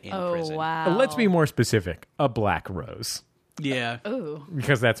can get in prison. Oh, wow. Let's be more specific: a black rose. Yeah. Ooh.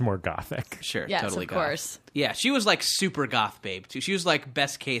 Because that's more gothic. Sure, Yes, totally of goth. course. Yeah, she was like super goth babe too. She was like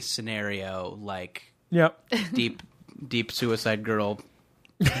best case scenario, like Yep. deep suicide girl.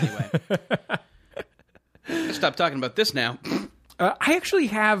 Anyway, let's stop talking about this now, I actually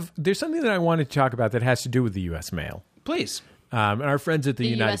have. There's something that I wanted to talk about that has to do with the U.S. mail. please. And our friends at the The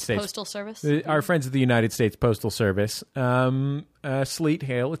United U.S. States Postal Service? Our friends at the United States Postal Service, Sleet,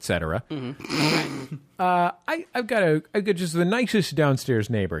 Hail, etc. I've got just the nicest downstairs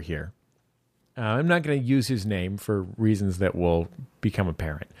neighbor here. I'm not going to use his name for reasons that will become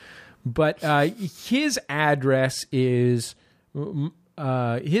apparent, but his address is the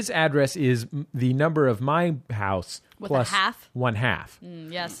number of my house With plus a half?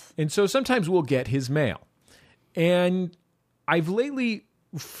 1/2. Yes. And so sometimes we'll get his mail. And I've lately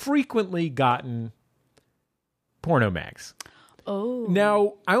frequently gotten porno mags. Oh.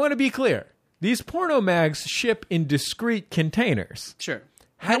 Now, I want to be clear. These porno mags ship in discrete containers. Sure.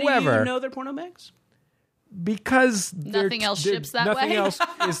 How However, do you know they're porno mags? Because Nothing else ships that nothing way? else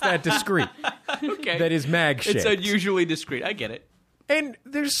is that discrete. Okay. That is mag shaped. It's unusually discreet. I get it. And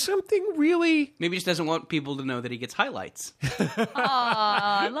there's something really... Maybe he just doesn't want people to know that he gets highlights.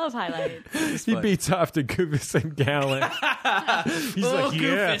 I love highlights. He beats off to Goofus and Gallant. He's like,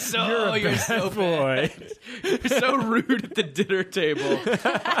 yeah, Goofus, you're a bad so boy. You're so rude at the dinner table.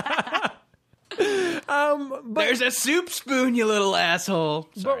 There's a soup spoon, you little asshole.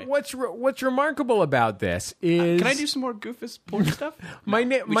 Sorry. But what's remarkable about this is... Can I do some more Goofus porn stuff? My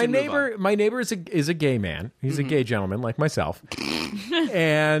neighbor is a gay man. He's a gay gentleman like myself.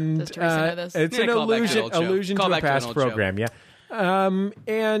 And Does Teresa know this? it's Yeah, an call back to an allusion old to show. a Call back to an past old program, yeah.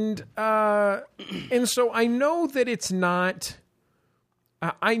 And so I know that it's not...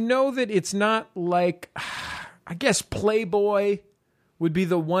 I know that it's not like... I guess Playboy would be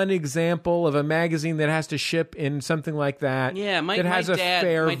the one example of a magazine that has to ship in something like that. Yeah, my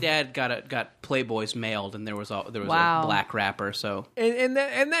dad got Playboys mailed, and there was a black wrapper. So and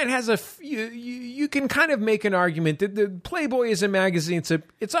that has you can kind of make an argument that the Playboy is a magazine.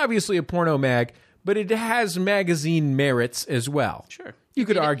 It's obviously a porno mag, but it has magazine merits as well. Sure, you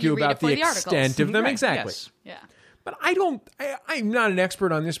could argue about the extent of them. Right, exactly. yes. Yeah. But I'm not an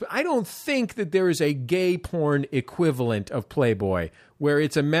expert on this, but I don't think that there is a gay porn equivalent of Playboy where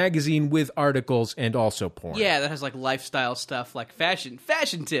it's a magazine with articles and also porn. Yeah, that has like lifestyle stuff, like fashion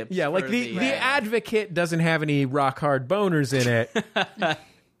tips. Yeah, like the Advocate doesn't have any rock hard boners in it.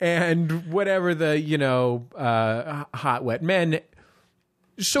 And whatever the, Hot Wet Men.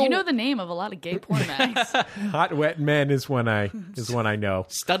 So, you know the name of a lot of gay porn mags. Hot Wet Men is one I know.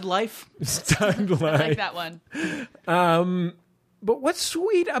 Stud Life. Stud Life. I like that one. But what's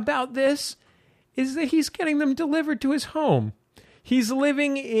sweet about this is that he's getting them delivered to his home. He's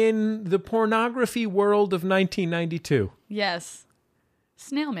living in the pornography world of 1992. Yes.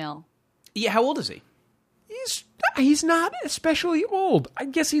 Snail mail. Yeah, how old is he? He's not especially old. I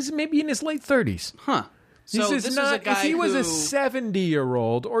guess he's maybe in his late 30s. Huh. So this is a guy if he was who... a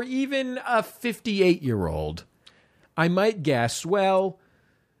 70-year-old or even a 58-year-old, I might guess, well,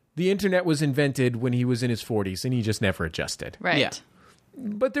 the internet was invented when he was in his 40s and he just never adjusted. Right. Yeah.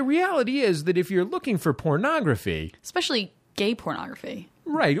 But the reality is that if you're looking for pornography... Especially gay pornography.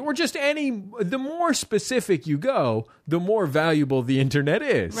 Right, or just the more specific you go, the more valuable the internet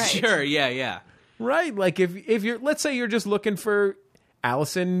is. Right. Sure, yeah. Right? Like if you're, let's say you're just looking for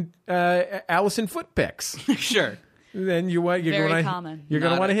Alison foot pics. Sure. Then you're going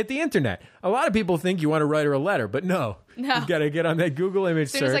to want to hit the internet. A lot of people think you want to write her a letter, but no. You got to get on that Google image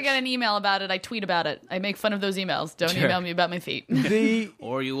search. As soon as I get an email about it, I tweet about it. I make fun of those emails. Don't email me about my feet.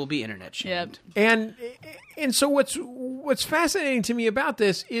 Or you will be internet shamed. Yep. And so what's fascinating to me about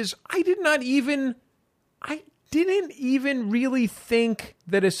this is I didn't even really think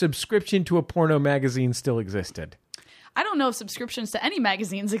that a subscription to a porno magazine still existed. I don't know if subscriptions to any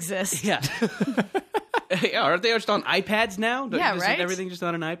magazines exist. Yeah. Aren't they just on iPads now? Yeah, right. Everything just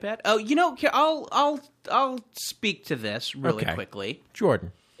on an iPad. Oh, here, I'll speak to this really quickly.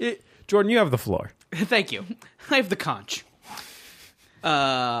 Jordan, you have the floor. Thank you. I have the conch.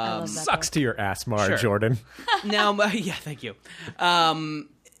 Sucks to your ass, Mar, Jordan. Now, thank you.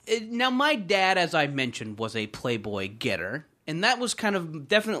 Now, my dad, as I mentioned, was a Playboy getter, and that was kind of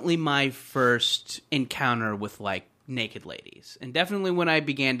definitely my first encounter with like naked ladies, and definitely when I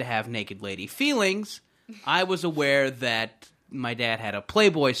began to have naked lady feelings, I was aware that my dad had a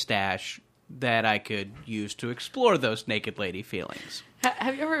Playboy stash that I could use to explore those naked lady feelings.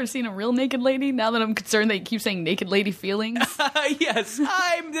 Have you ever seen a real naked lady? Now that I'm concerned that you keep saying naked lady feelings. Yes,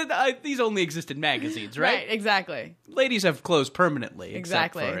 these only exist in magazines, right? Right, exactly. Ladies have clothes permanently,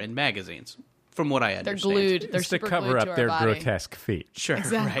 exactly, except for in magazines, from what I understand. They're glued. They're it's super to cover glued up to their our body. grotesque feet. Sure,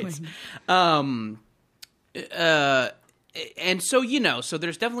 exactly. Right. And so, so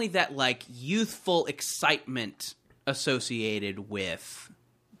there's definitely that like youthful excitement associated with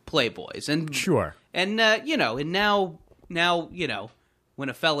Playboys, and sure, and and now when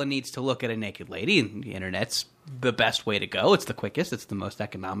a fella needs to look at a naked lady, and the internet's the best way to go. It's the quickest. It's the most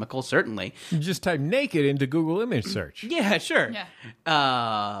economical, certainly. You just type naked into Google image search. Yeah, sure. Yeah.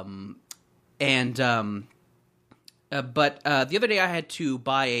 But the other day I had to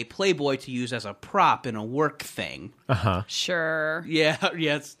buy a Playboy to use as a prop in a work thing. Uh-huh. Sure. Yeah,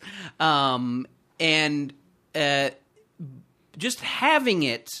 yes. And just having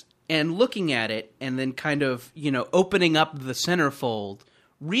it and looking at it and then kind of, opening up the centerfold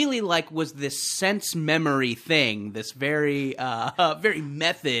really like was this sense memory thing, this very very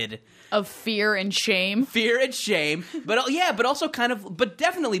method of fear and shame, but also kind of, but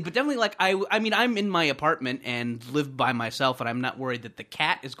definitely like I mean I'm in my apartment and live by myself, and I'm not worried that the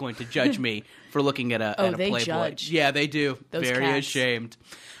cat is going to judge me for looking at a they Playboy. judge. Yeah, they do. Those very cats. ashamed.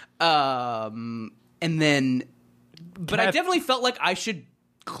 And then, but I definitely felt like I should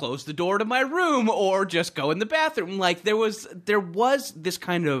close the door to my room or just go in the bathroom. Like there was this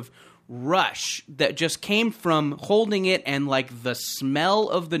kind of rush that just came from holding it and like the smell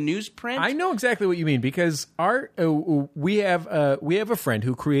of the newsprint. I know exactly what you mean because we have a friend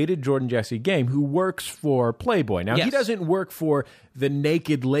who created Jordan Jesse Game who works for Playboy. Now, Yes. he doesn't work for the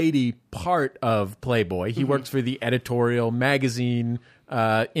naked lady part of Playboy. He works for the editorial magazine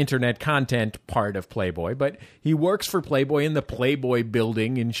internet content part of Playboy, but he works for Playboy in the Playboy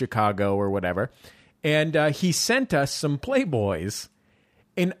building in Chicago or whatever. And he sent us some Playboys.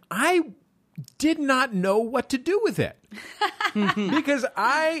 And I did not know what to do with it because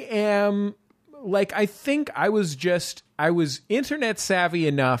I am like, I think I was internet savvy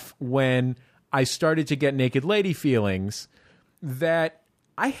enough when I started to get naked lady feelings that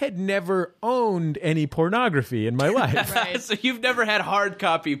I had never owned any pornography in my life. Right. So you've never had hard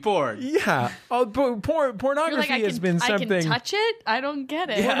copy porn. Yeah. Pornography You're like, has been something. I can touch it? I don't get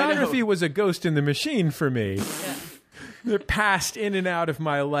it. Yeah. Pornography was a ghost in the machine for me. That passed in and out of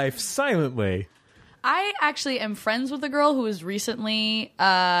my life silently. I actually am friends with a girl who was recently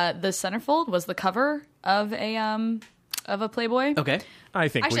the centerfold was the cover of a Playboy. Okay. I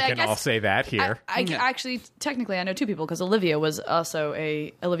think Actually, we I can guess- all say that here. Actually, technically, I know two people because Olivia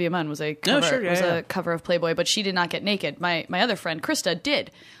Munn was a cover, sure, yeah. a cover of Playboy, but she did not get naked. My other friend Krista did,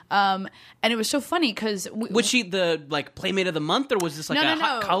 and it was so funny because Was she the like Playmate of the Month, or was this like a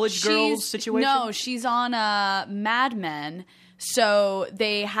hot college girl situation? No, she's on Mad Men. So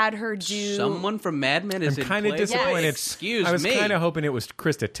they had her do Someone from Mad Men is I'm in kind of Playboy? disappointed. Excuse me. I was kind of hoping it was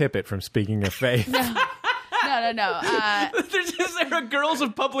Krista Tippett from Speaking of Faith. No. Is there a Girls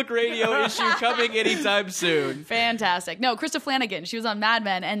of Public Radio issue coming anytime soon? Fantastic. No, Krista Flanagan. She was on Mad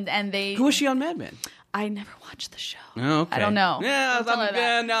Men, and they. Who was she on Mad Men? I never watched the show. Oh, okay. I don't know. Yeah, Don't tell her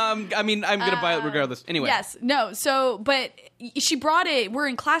that. I mean, I'm going to buy it regardless. Anyway. Yes. No. So, but she brought it. We're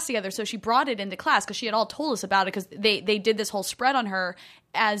in class together, so she brought it into class because she had all told us about it because they did this whole spread on her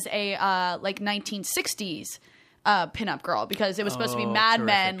as a like 1960s. Pinup girl because it was supposed to be Mad terrific.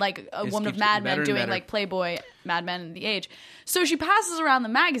 Men, like a This woman of keeps Mad getting better Men and doing better. like Playboy, Mad Men in the age. So she passes around the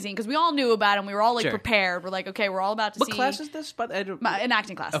magazine because we all knew about it and we were all like Sure. prepared. We're like, okay, we're all about to What see class is this? But I don't... an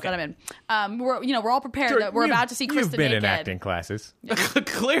acting class Okay. that I'm in. We're all prepared that we're about to see Krista You've been naked. in acting classes.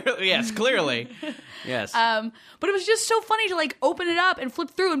 Clearly, yes, clearly. Yes. But it was just so funny to like open it up and flip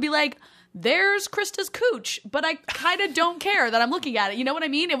through and be like, there's Krista's cooch, but I kind of don't care that I'm looking at it. You know what I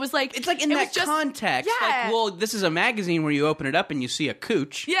mean? It was like it's like in it that was just, context. Yeah. Like, well, this is a magazine where you open it up and you see a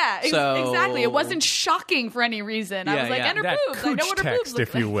cooch. Yeah, so... exactly. It wasn't shocking for any reason. I Yeah, was like, yeah. and her That boobs. I know cooch what her boobs text, look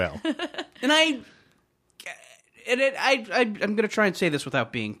if like. you will. And I'm going to try and say this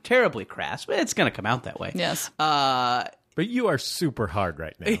without being terribly crass, but it's going to come out that way. Yes. But you are super hard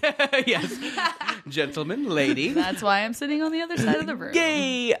right now. Yes. Gentlemen, lady. That's why I'm sitting on the other side of the room.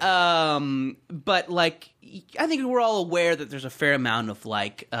 Gay. But like, I think we're all aware that there's a fair amount of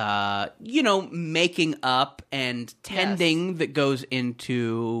like, making up and tending that goes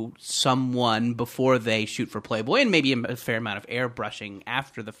into someone before they shoot for Playboy, and maybe a fair amount of airbrushing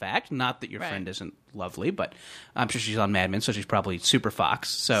after the fact. Not that your Right. friend isn't lovely, but I'm sure she's on Mad Men, so she's probably super fox.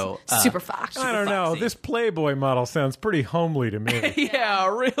 So Super Fox. I don't know. foxy. This Playboy model sounds pretty homely to me. yeah,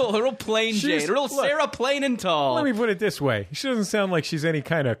 real plain She's- Jane, real look, Sarah plain and tall. Let me put it this way. She doesn't sound like she's any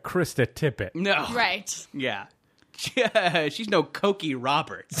kind of Krista Tippett. No, Right. Yeah. Yeah, she's no Cokie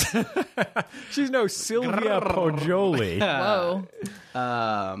Roberts. She's no Sylvia Poggioli. Whoa.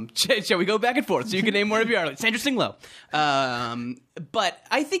 Shall we go back and forth so you can name one of your artists? Sandra Singlow. But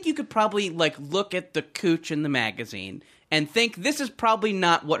I think you could probably like look at the cooch in the magazine and think this is probably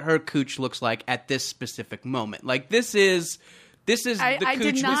not what her cooch looks like at this specific moment. Like this is the I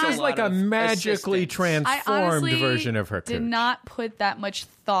did cooch. not- with This is like a lot of magically assistance. I transformed honestly version of her did cooch. not put that much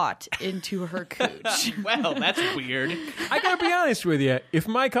thought into her cooch. Well, that's weird. I gotta be honest with you. If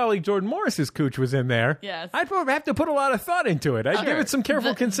my colleague Jordan Morris's cooch was in there, Yes. I'd probably have to put a lot of thought into it. I'd give it some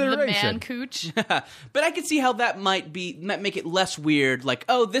careful The consideration. man cooch. But I could see how that might make it less weird. Like,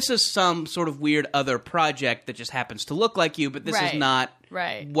 oh, this is some sort of weird other project that just happens to look like you, but this is Right. not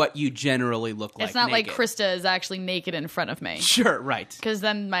Right. what you generally look like. It's not naked. like Krista is actually naked in front of me. Sure, right. Because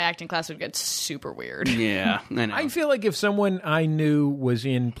then my acting class would get super weird. Yeah, I know. I feel like if someone I knew was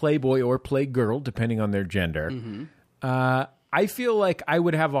in Playboy or Playgirl, depending on their gender, I feel like I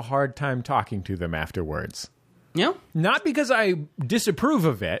would have a hard time talking to them afterwards. Yeah. Not because I disapprove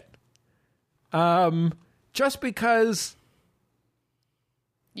of it, just because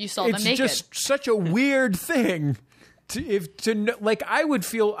You saw them it's naked. just such a weird thing. I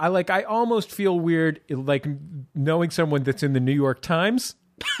almost feel weird, like knowing someone that's in the New York Times.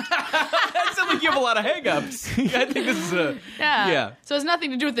 That sounds like you have a lot of hang-ups. I think this is a... Yeah. So it's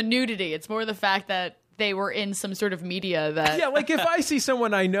nothing to do with the nudity. It's more the fact that they were in some sort of media that... Yeah, like if I see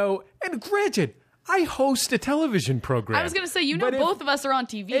someone I know, and granted, I host a television program. I was going to say, both of us are on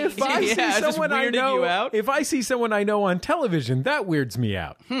TV. If I see someone I know, you out? if I see someone I know on television, that weirds me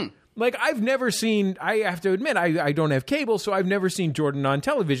out. Like I've never seen. I have to admit, I don't have cable, so I've never seen Jordan on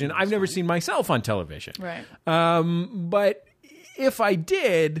television. I've never seen myself on television. Right. But if I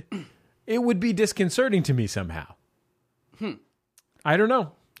did, it would be disconcerting to me somehow. I don't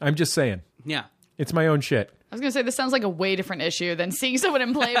know. I'm just saying. Yeah. It's my own shit. I was going to say, this sounds like a way different issue than seeing someone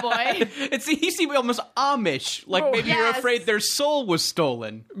in Playboy. You seem almost Amish. Like maybe you're afraid their soul was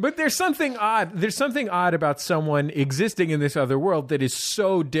stolen. But there's something odd. There's something odd about someone existing in this other world that is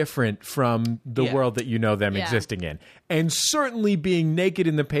so different from the world that you know them existing in. And certainly being naked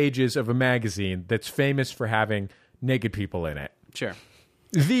in the pages of a magazine that's famous for having naked people in it. Sure.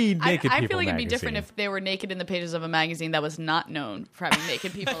 The naked people I feel like it'd be magazine. different if they were naked in the pages of a magazine that was not known for having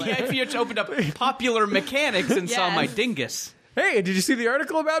naked people in it. If you just opened up Popular Mechanics and saw my dingus. Hey, did you see the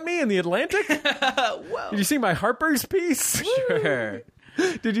article about me in the Atlantic? Whoa. Did you see my Harper's piece? Sure.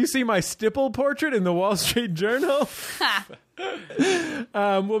 Did you see my stipple portrait in the Wall Street Journal?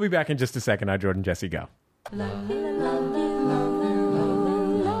 We'll be back in just a second. I'm Jordan Jesse Go.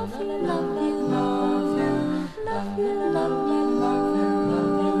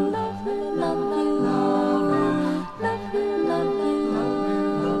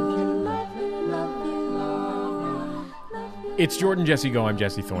 It's Jordan Jesse Go. I'm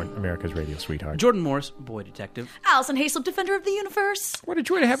Jesse Thorne, America's radio sweetheart. Jordan Morris, boy detective. Alison Haislip, defender of the universe. What a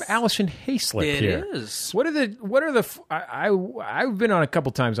joy to have Alison Haislip here. It is. I've been on a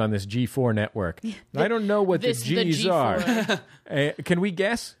couple times on this G4 network. I don't know what the G's are. Can we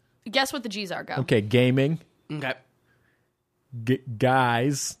guess? Guess what the G's are, go. Okay, gaming. Okay.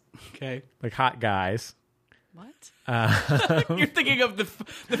 Guys. Okay. Like hot guys. What? You're thinking of the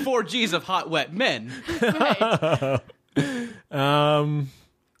 4 G's of hot, wet men. Right.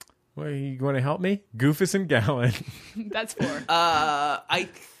 Well, you want to help me? Goofus and Gallon. That's 4. I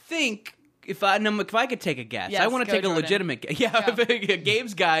think if I could take a guess, Yes, I want to go, take a Jordan. legitimate guess. Yeah,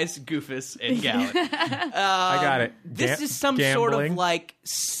 Games, Guys, Goofus, and Gallon. I got it. This is some sort of like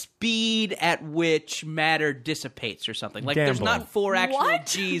speed at which matter dissipates or something. Like there's Gambling. not 4 actual What?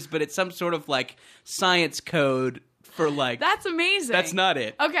 G's, but it's some sort of like science code for like. That's amazing. That's not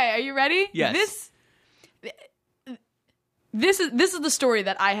it. Okay, are you ready? Yes. This is the story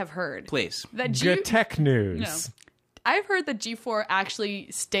that I have heard. Please. That Tech News. No. I've heard that G4 actually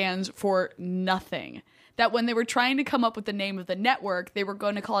stands for nothing. That when they were trying to come up with the name of the network, they were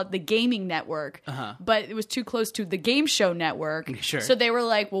going to call it the Gaming Network, but it was too close to the Game Show Network. Sure. So they were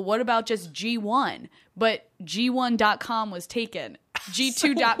like, well, what about just G1? But G1.com was taken.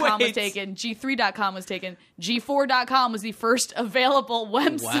 G2.com was taken. G3.com was taken. G4.com was the first available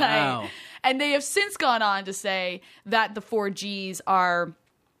website. Wow. And they have since gone on to say that the 4 Gs are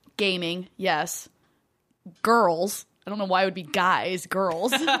gaming, yes, girls. I don't know why it would be guys, girls.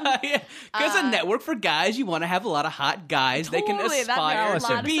 Because a network for guys, you want to have a lot of hot guys they can Totally, that aspire makes a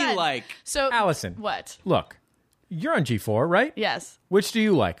lot to of be sense. like. So, Alison. What? Look, you're on G4, right? Yes. Which do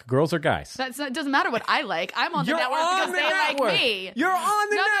you like, girls or guys? It doesn't matter what I like. I'm on the network because they like me. You're on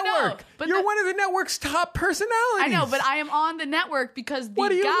the No, network. but You're one of the network's top personalities. I know, but I am on the network because What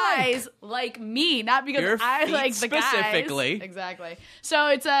do the you guys like me, not because Your I feet like the specifically. guys. Exactly. So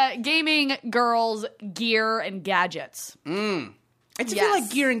it's gaming, girls, gear, and gadgets. I just feel like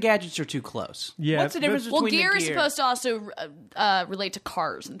gear and gadgets are too close. Yeah, What's the difference Well, between gear the is supposed to also relate to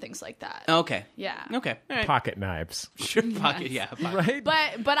cars and things like that. Okay. Yeah. Okay. All right. Pocket knives. Sure. Pocket. Yeah. Pocket.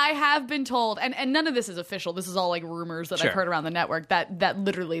 Right? But I have been told, and none of this is official. This is all like rumors that Sure. I've heard around the network that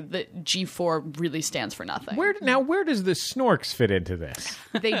literally the G4 really stands for nothing. Where does the Snorks fit into this?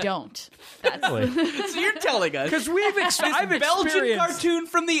 They don't. That's So you're telling us Because I've Belgian experienced cartoon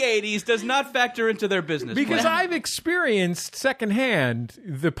from the 80s does not factor into their business because plan. I've experienced secondhand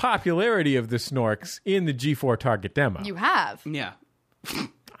the popularity of the Snorks in the G4 Target demo. you have. Yeah.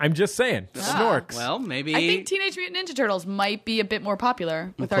 I'm just saying, Snorks. Well, maybe. I think Teenage Mutant Ninja Turtles might be a bit more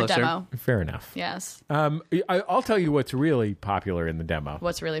popular with our Closer. demo. Fair enough. Yes. I'll tell you what's really popular in the demo.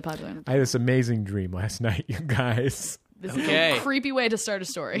 What's really popular? I had this amazing dream last night, you guys. This Okay. is a creepy way to start a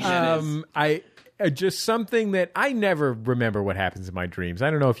story. I just something that I never remember what happens in my dreams. I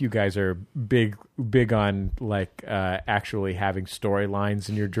don't know if you guys are big on like actually having storylines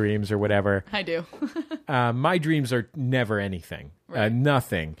in your dreams or whatever. I do. My dreams are never anything, Right.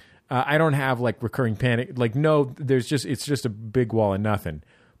 nothing. I don't have like recurring panic. Like no, it's just a big wall of nothing.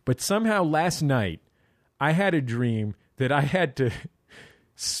 But somehow last night I had a dream that I had to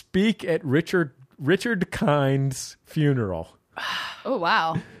speak at Richard Kind's funeral. Oh,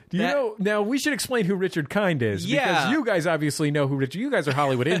 wow. Do you know? Now we should explain who Richard Kind is, Yeah. because you guys obviously know who Richard. You guys are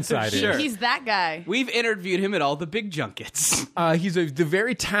Hollywood insiders. Sure. He's that guy. We've interviewed him at all the big junkets. He's the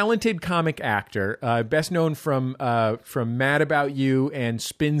very talented comic actor, best known from Mad About You and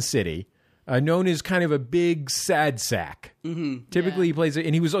Spin City. Known as kind of a big sad sack. Mm-hmm. Typically, he plays it,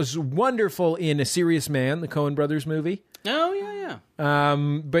 and he was wonderful in A Serious Man, the Coen Brothers movie. Oh yeah.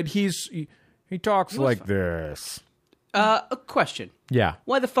 But he talks like this. A question. Yeah.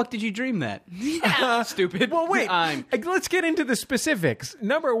 Why the fuck did you dream that? Stupid. Well, wait. Let's get into the specifics.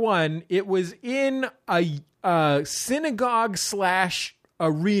 Number one, it was in a synagogue /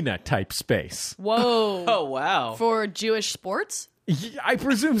 arena type space. Whoa. Oh wow. For Jewish sports? I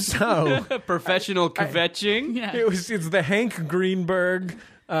presume so. Professional kvetching. Yeah. It's the Hank Greenberg,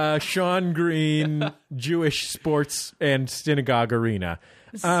 Sean Green Jewish sports and synagogue arena.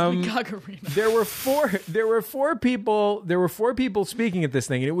 Synagogue arena. There were four people speaking at this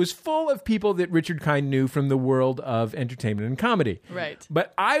thing, and it was full of people that Richard Kind knew from the world of entertainment and comedy. Right.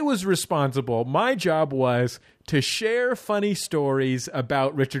 But I was responsible. My job was to share funny stories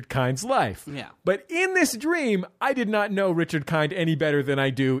about Richard Kind's life. Yeah. But in this dream, I did not know Richard Kind any better than I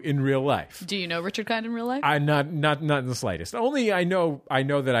do in real life. Do you know Richard Kind in real life? I'm not in the slightest. Only I know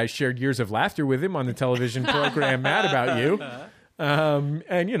that I shared years of laughter with him on the television program Mad About You. And,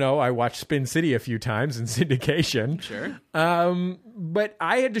 I watched Spin City a few times in syndication. Sure. But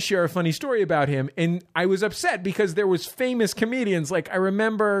I had to share a funny story about him, and I was upset because there was famous comedians. Like, I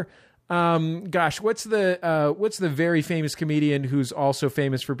remember, what's the very famous comedian who's also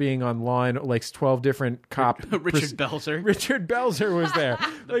famous for being on Law and like 12 different cop... Richard Belzer. Richard Belzer was there.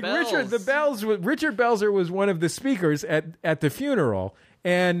 Richard Belzer was one of the speakers at the funeral,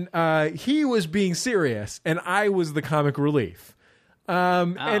 and he was being serious, and I was the comic relief.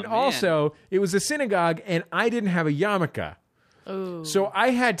 And also, it was a synagogue, and I didn't have a yarmulke. Ooh. So I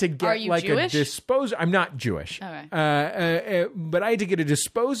had to get Jewish? a disposable... I'm not Jewish. Okay. But I had to get a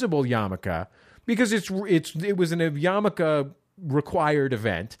disposable yarmulke because it was a yarmulke required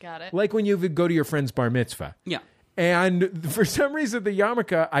event. Got it. Like when you would go to your friend's bar mitzvah. Yeah. And for some reason, the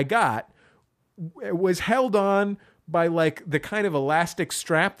yarmulke I got was held on by like the kind of elastic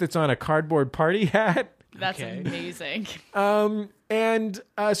strap that's on a cardboard party hat. That's amazing. And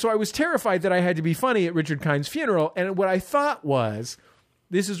so I was terrified that I had to be funny at Richard Kind's funeral. And what I thought was,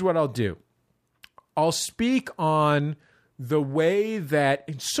 this is what I'll do. I'll speak on the way that,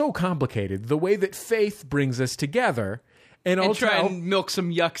 it's so complicated, the way that faith brings us together. And I'll try and milk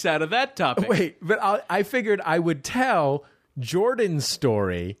some yucks out of that topic. Wait, but I figured I would tell Jordan's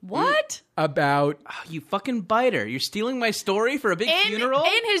story. What? About... Oh, you fucking biter. You're stealing my story for a big funeral?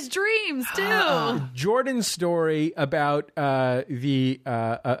 In his dreams, too. Jordan's story about the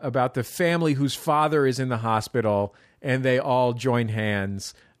family whose father is in the hospital, and they all join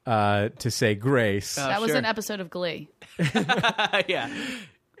hands to say grace. That was an episode of Glee. Yeah.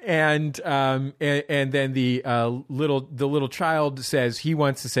 And then the little child says he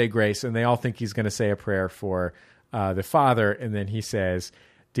wants to say grace, and they all think he's going to say a prayer for the father, and then he says,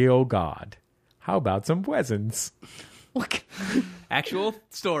 "Dear God, how about some presents?" Actual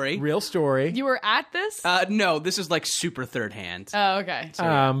story. Real story. You were at this? No, this is like super third hand. Oh, okay.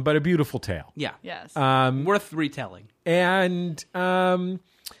 But a beautiful tale. Yeah. Yes. Worth retelling. And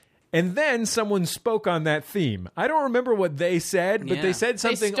then someone spoke on that theme. I don't remember what they said, but they said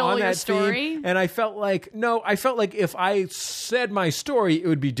something stole on your that story? theme. And I felt like if I said my story, it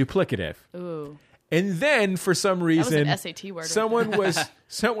would be duplicative. Ooh. And then, for some reason, That was an SAT word. someone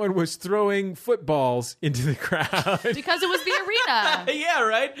was throwing footballs into the crowd Because it was the arena. Yeah,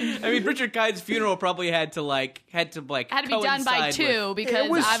 right? I mean, Richard Kind's funeral probably had to be done by 2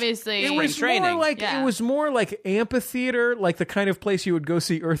 because obviously it was training. more like Yeah. it was more like amphitheater, like the kind of place you would go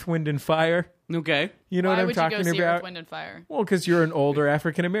see Earth, Wind, and Fire. Okay. You know Why what I'm would talking you go see about? Earth, Wind, and Fire? Well, because you're an older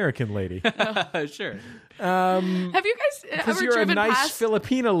African American lady. Sure. Have you guys Because ever you're a driven nice past?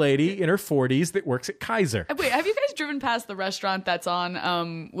 Filipina lady in her 40s that works at Kaiser. Wait, have you guys driven past the restaurant that's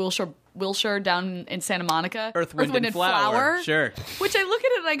on Wilshire Wilshire down in Santa Monica. Earth, Wind, and Flower. Sure. Which I look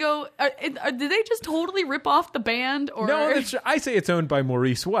at it and I go, did they just totally rip off the band? Or No, I say it's owned by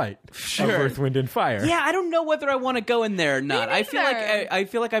Maurice White of Earth, Wind, and Fire. Yeah, I don't know whether I want to go in there or not. I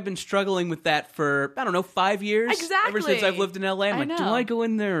feel like I've been struggling with that for, I don't know, 5 years. Exactly. Ever since I've lived in LA. I'm like, do I go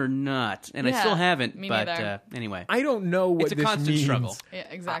in there or not? And I still haven't. Me but neither. Anyway. I don't know what it's a this constant means. struggle. Yeah,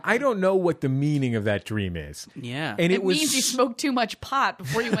 exactly. I don't know what the meaning of that dream is. Yeah. And it means you smoked too much pot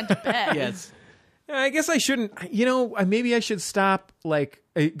before you went to bed. Yes. I guess I shouldn't, maybe I should stop,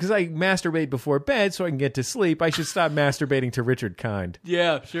 because I masturbate before bed so I can get to sleep. I should stop masturbating to Richard Kind.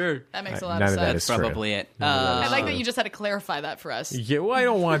 Yeah, sure. That makes a lot None of of that sense. is That's probably it. I like that you just had to clarify that for us. Yeah, well, I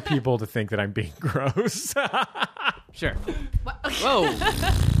don't want people to think that I'm being gross. Sure. Whoa.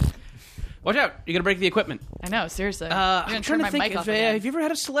 Watch out. You're going to break the equipment. I know, seriously. I'm You're trying turn to my think. mic off again. Have you ever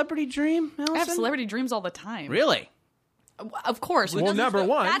had a celebrity dream, Alison? I have celebrity dreams all the time. Really? Of course. Well, number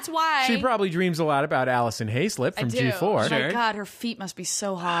one, that's why she probably dreams a lot about Alison Haislip from I do. G4. Oh Sure. my God, her feet must be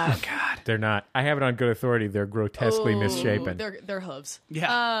so hot. Oh, God. They're not. I have it on good authority. They're grotesquely misshapen. They're hooves.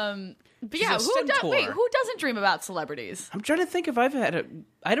 Yeah. But yeah, a centaur. who doesn't dream about celebrities? I'm trying to think if I've had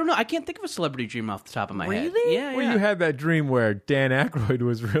I don't know. I can't think of a celebrity dream off the top of my head. Really? Yeah, Well, you had that dream where Dan Aykroyd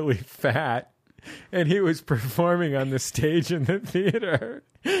was really fat. And he was performing on the stage in the theater.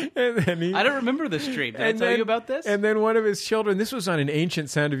 And then I don't remember this dream. Did I tell you about this? And then one of his children, this was on An Ancient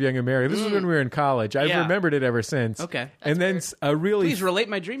Sound of Young America. This was when we were in college. I've remembered it ever since. Okay. And then a really... Please relate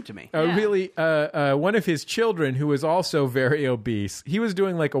my dream to me. one of his children, who was also very obese, he was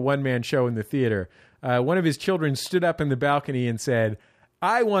doing like a one-man show in the theater. One of his children stood up in the balcony and said,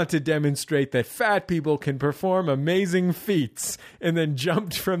 I want to demonstrate that fat people can perform amazing feats, and then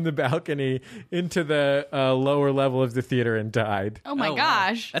jumped from the balcony into the lower level of the theater and died. Oh my Wow.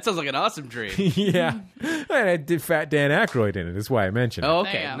 gosh. That sounds like an awesome dream. Yeah. And it did fat Dan Aykroyd in it, is why I mentioned it. Oh,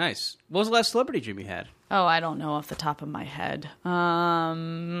 There okay. you go. Nice. What was the last celebrity dream you had? Oh, I don't know off the top of my head.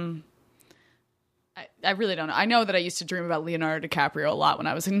 I really don't know. I know that I used to dream about Leonardo DiCaprio a lot when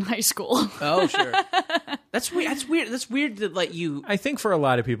I was in high school. Oh, sure. That's weird. That's weird that you... I think for a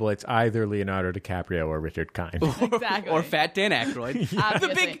lot of people, it's either Leonardo DiCaprio or Richard Kind. Exactly. Or Fat Dan Aykroyd.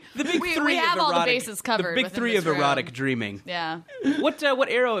 Obviously. The big we three have of all erotic, the bases covered. The big within three this of erotic room. dreaming. Yeah. What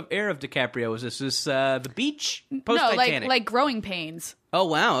era of DiCaprio was this? Is the beach? Post No, Titanic. like growing pains. Oh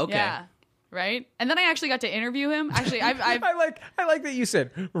wow. Okay. Yeah. Right? And then I actually got to interview him. Actually, I've I like that you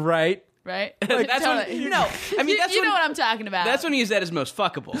said, right? right? That's Totally. when, I mean, that's you when, know what I'm talking about. That's when he is at his most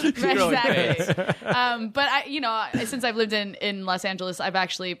fuckable. Exactly. But since I've lived in Los Angeles, I've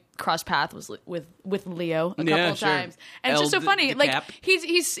actually crossed paths with Leo a couple of sure. times, and it's just so funny. Like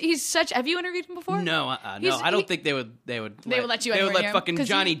DeCap. he's such. Have you interviewed him before? No, no, I don't think they would. They would let you They would anywhere let near him, fucking 'cause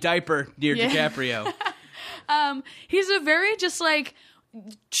Johnny Diaper near Yeah. DiCaprio. He's a very just like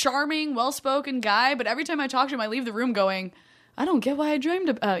charming, well-spoken guy. But every time I talk to him, I leave the room going, I don't get why I dreamed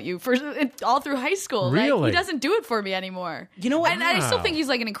about you for all through high school. Really? Like, he doesn't do it for me anymore. You know what? And I still Wow. think he's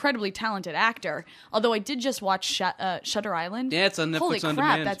like an incredibly talented actor. Although I did just watch Shutter Island. Yeah, it's on Netflix Holy on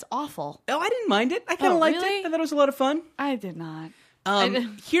crap, demand. that's awful. Oh, I didn't mind it. I kind of Oh, liked really? it. I thought it was a lot of fun. I did not.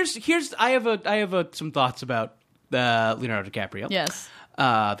 Here's I have some thoughts about Leonardo DiCaprio. Yes.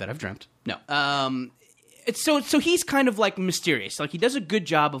 That I've dreamt. No. It's so he's kind of like mysterious. Like he does a good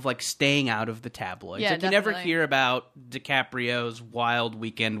job of like staying out of the tabloids. Yeah, like you never definitely. hear about DiCaprio's wild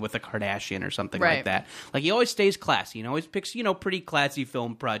weekend with a Kardashian or something Right. like that. Like he always stays classy. He always picks pretty classy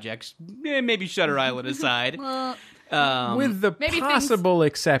film projects. Maybe Shutter Island aside. With the maybe possible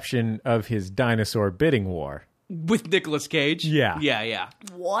exception of his dinosaur bidding war. With Nicolas Cage. Yeah. Yeah.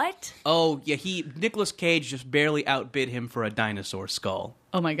 What? Oh yeah, Nicolas Cage just barely outbid him for a dinosaur skull.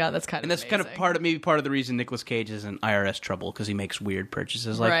 Oh my god, that's kind of And that's kind of amazing. part of the reason Nicolas Cage is in IRS trouble because he makes weird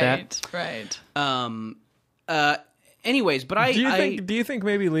purchases like that. Right. Anyways, but Do you think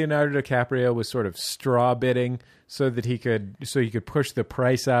maybe Leonardo DiCaprio was sort of straw bidding so that he could push the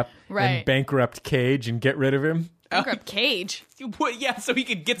price up Right. and bankrupt Cage and get rid of him? Bankrupt Cage. yeah, so he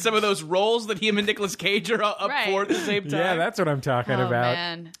could get some of those roles that him and Nicolas Cage are up Right. for at the same time. Yeah, that's what I'm talking Oh about.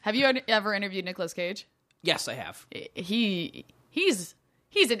 man, have you ever interviewed Nicolas Cage? Yes, I have.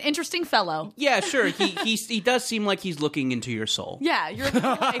 He's an interesting fellow. Yeah, sure. He does seem like he's looking into your soul. Yeah, you're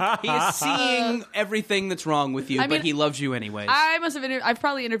like, He is seeing everything that's wrong with you, I mean, but he loves you anyways. I've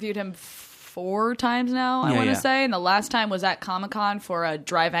probably interviewed him 4 times now, I want to say. And the last time was at Comic-Con for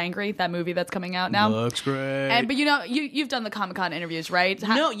Drive Angry, that movie that's coming out now. Looks great. But you've done the Comic-Con interviews, right?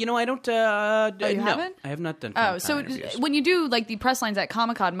 No, I don't. You haven't? I have not done so interviews. when you do like the press lines at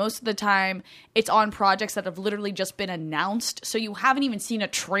Comic-Con, most of the time it's on projects that have literally just been announced, so you haven't even seen a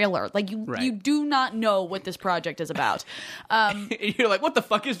trailer. Like you do not know what this project is about. You're like, what the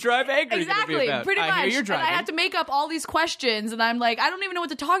fuck is Drive Angry? Exactly, pretty much. I hear you're driving. And I had to make up all these questions, and I'm like, I don't even know what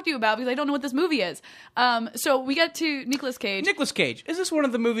to talk to you about because I don't know what this movie is. So we get to Nicolas Cage. Nicolas Cage. Is this one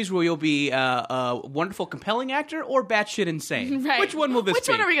of the movies where you'll be a wonderful, compelling actor or batshit insane? Right. Which one will this be? Which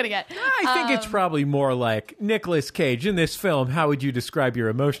one are we going to get? I think it's probably more like Nicolas Cage in this film. How would you describe your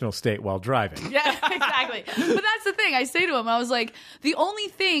emotional state while driving? Yeah, exactly. But that's the thing. I say to him, I was like, the only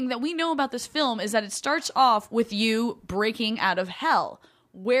thing that we know about this film is that it starts off with you breaking out of hell.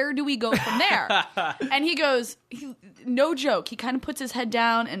 Where do we go from there? And he goes, no joke. He kind of puts his head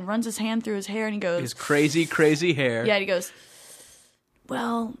down and runs his hand through his hair, and he goes, his crazy, crazy hair. Yeah, and he goes,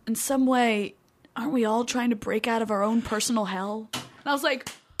 well, in some way, aren't we all trying to break out of our own personal hell? And I was like,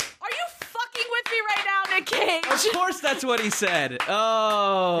 are you fucking with me right now, Nick Cage? Of course that's what he said.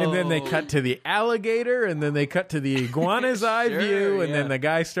 Oh. And then they cut to the alligator, and then they cut to the iguana's eye view, and then the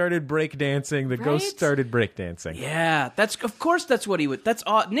guy started breakdancing. The ghost started breakdancing. Yeah, of course that's what he would. That's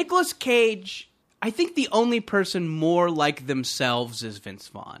Nicolas Cage. I think the only person more like themselves is Vince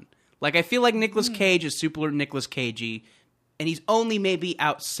Vaughn. Like, I feel like Nicolas Cage is super Nicolas Cagey, and he's only maybe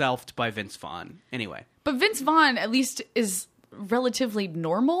out-selfed by Vince Vaughn. Anyway. But Vince Vaughn, at least, is relatively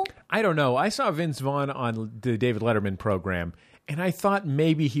normal. I don't know. I saw Vince Vaughn on the David Letterman program, and I thought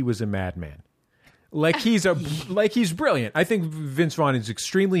maybe he was a madman. Like he's brilliant. I think Vince Vaughn is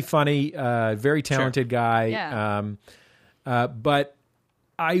extremely funny, very talented guy. Yeah. But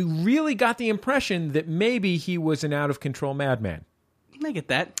I really got the impression that maybe he was an out-of-control madman. I get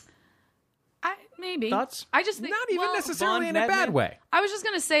that. Maybe. Thoughts? I just think, Not even necessarily Vaughn in a bad madman? way. I was just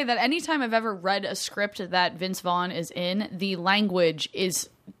going to say that anytime I've ever read a script that Vince Vaughn is in, the language is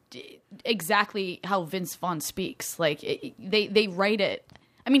exactly how Vince Vaughn speaks. Like, they write it.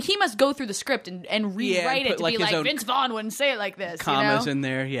 I mean, he must go through the script and rewrite it to be like, Vince Vaughn wouldn't say it like this. Commas in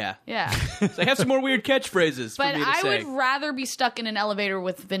there, yeah. Yeah. So I have some more weird catchphrases But for me to I say. would rather be stuck in an elevator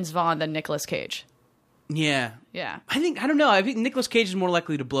with Vince Vaughn than Nicolas Cage. Yeah. Yeah. I don't know. I think Nicolas Cage is more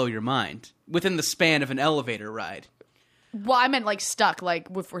likely to blow your mind within the span of an elevator ride. Well, I meant like stuck, like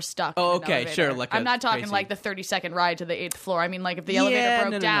if we're stuck. Oh, in an okay, elevator. sure. Like I'm not talking crazy... like the 30-second ride to the 8th floor. I mean, like if the elevator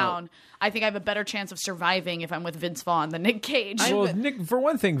broke down, I think I have a better chance of surviving if I'm with Vince Vaughn than Nick Cage. Well, for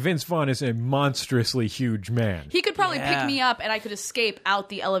one thing, Vince Vaughn is a monstrously huge man. He could probably pick me up and I could escape out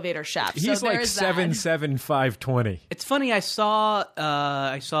the elevator shaft. He's like 7'7", 520. It's funny. I saw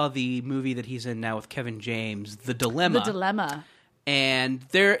the movie that he's in now with Kevin James, The Dilemma. The Dilemma. And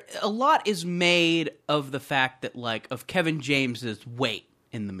a lot is made of the fact that, like, of Kevin James's weight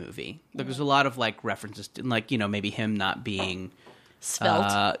in the movie. There's a lot of, like, references to, like, maybe him not being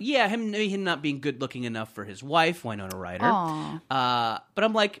svelte. Him not being good looking enough for his wife, Winona Ryder. Aww. But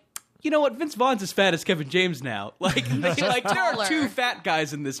I'm like, you know what? Vince Vaughn's as fat as Kevin James now. Like there are 2 fat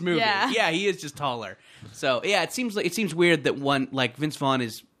guys in this movie. Yeah, he is just taller. So yeah, it seems weird that one like Vince Vaughn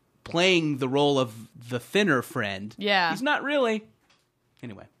is playing the role of the thinner friend. Yeah, he's not really.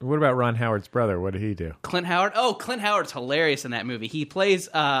 Anyway, what about Ron Howard's brother? What did he do? Clint Howard. Oh, Clint Howard's hilarious in that movie. He plays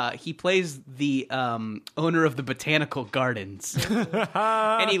the owner of the botanical gardens,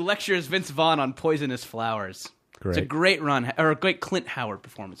 and he lectures Vince Vaughn on poisonous flowers. Great. It's a great a great Clint Howard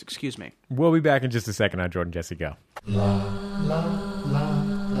performance. Excuse me. We'll be back in just a second on Jordan Jesse Go.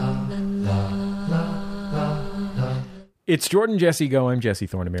 It's Jordan Jesse Go. I'm Jesse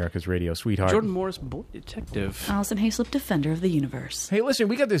Thorne, America's radio sweetheart. Jordan Morris, boy detective. Alison Haislip, defender of the universe. Hey, listen,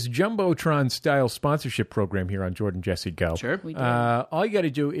 we got this Jumbotron-style sponsorship program here on Jordan Jesse Go. Sure. We do. All you got to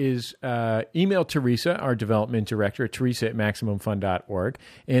do is email Teresa, our development director, teresa@MaximumFun.org,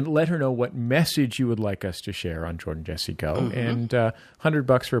 and let her know what message you would like us to share on Jordan Jesse Go. Mm-hmm. And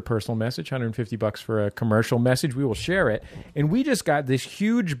 $100 for a personal message, $150 for a commercial message. We will share it. And we just got this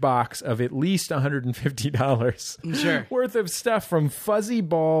huge box of at least $150. Sure. Worth of stuff from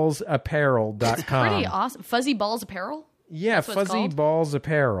fuzzyballsapparel.com. Pretty awesome. Fuzzy Balls Apparel? Yeah, Fuzzy Balls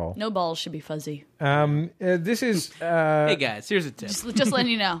Apparel. No balls should be fuzzy. This is... hey, guys, here's a tip. Just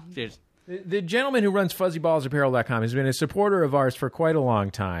letting you know. Cheers. The gentleman who runs fuzzyballsapparel.com has been a supporter of ours for quite a long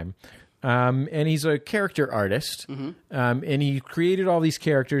time. And he's a character artist. Mm-hmm. And he created all these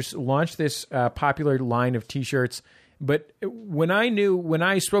characters, launched this popular line of T-shirts. But when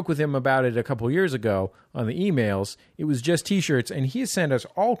I spoke with him about it a couple of years ago on the emails, it was just T-shirts, and he has sent us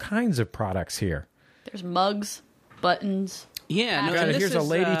all kinds of products here. There's mugs, buttons. Yeah, no, Got it. this Here's a is,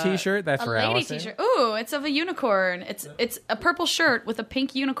 lady T-shirt. That's A for lady Alison. T-shirt. Ooh, it's of a unicorn. It's a purple shirt with a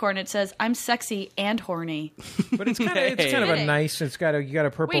pink unicorn. It says, "I'm sexy and horny." But it's kind of a Fitting. nice. You got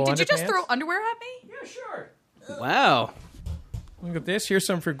a purple. Wait, did you just underpants. throw underwear at me? Yeah, sure. Wow. Look at this. Here's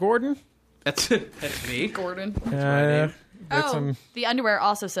some for Gordon. That's me. Gordon. Got Oh, some. the underwear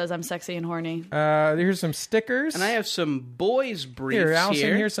also says, "I'm sexy and horny." Here's some stickers. And I have some boys' briefs Here, Alison.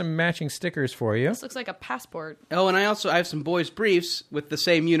 here. Here's some matching stickers for you. This looks like a passport. Oh, and I have some boys' briefs with the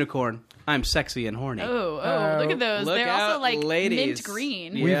same unicorn. I'm sexy and horny. Oh, look at those. Look They're out, also like ladies. mint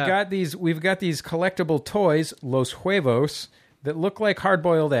green. Yeah. We've got these collectible toys, Los Huevos, that look like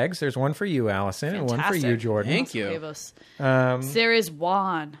hard-boiled eggs. There's one for you, Allison, and one for you, Fantastic. Jordan. Thank you. Huevos. There is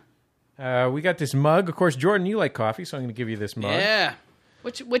Juan. We got this mug. Of course, Jordan, you like coffee, so I'm going to give you this mug. Yeah.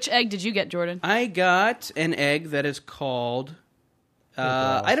 Which egg did you get, Jordan? I got an egg that is called...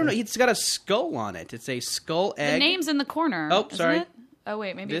 I don't know. It's got a skull on it. It's a skull egg. The name's in the corner. Oh, isn't sorry. it? Oh,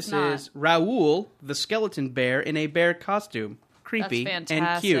 wait, maybe This it's not. is Raoul, the skeleton bear, in a bear costume. That's Creepy fantastic.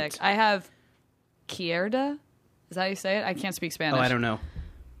 and cute. I have Kierda. Is that how you say it? I can't speak Spanish. Oh, I don't know.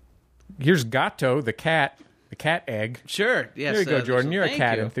 Here's Gato, the cat egg. Sure. Yes. There you go, Jordan. You're a thank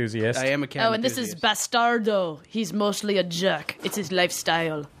cat you. enthusiast. I am a cat Oh, and this is enthusiast. Bastardo. He's mostly a jerk. It's his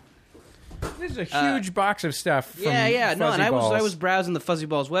lifestyle. This is a huge box of stuff. From Yeah. No, and Fuzzy Balls. I was browsing the Fuzzy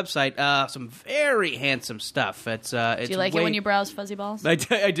Balls website. Some very handsome stuff. It's Do you like it when you browse fuzzy balls? I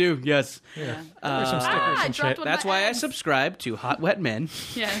do. Yes. There's some stickers I and dropped shit. one. That's why I subscribe to Hot Wet Men.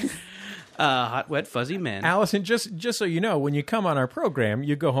 Yes. Hot Wet Fuzzy Men. Allison, just so you know, when you come on our program,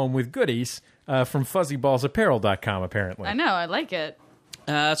 you go home with goodies from fuzzyballsapparel.com, apparently. I know. I like it.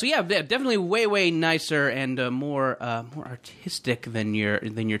 So yeah, definitely way nicer and more artistic than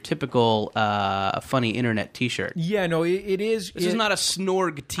your typical funny internet T-shirt. Yeah, no, it is. This is not a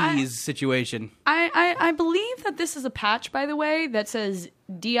snorg tease situation. I believe that this is a patch, by the way, that says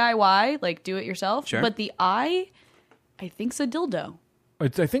DIY, like do it yourself. Sure. But the I think's a dildo. I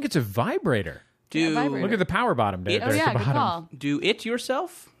think it's a vibrator. vibrator. Look at the power bottom there. It- There's Oh, yeah, the good bottom. call. Do it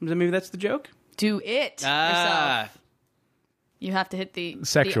yourself? Maybe that's the joke. Do it yourself. You have to hit the...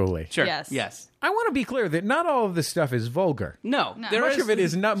 Sexually. Sure. Yes. I want to be clear that not all of this stuff is vulgar. No. Much of it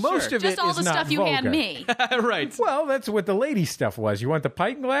is not. Most Sure. of it Just all is the not stuff you vulgar. hand me. Right. Well, that's what the lady stuff was. You want the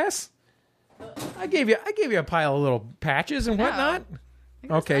pint glass? I gave you a pile of little patches and whatnot.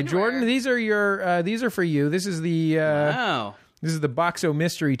 Okay, underwear. Jordan, these are for you. This is the Wow. this is the Boxo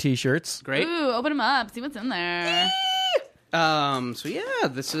mystery T-shirts. Great. Ooh, open them up. See what's in there. So yeah,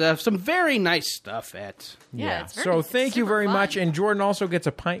 this is some very nice stuff at. Yeah, it's very, So it's thank you super very fun. much. And Jordan also gets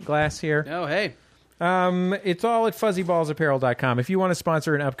a pint glass here. Oh hey. It's all at fuzzyballsapparel.com. If you want to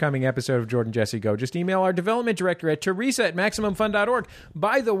sponsor an upcoming episode of Jordan Jesse Go, just email our development director at Teresa at MaximumFun.org.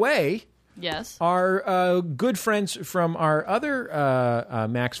 By the way, Yes. our good friends from our other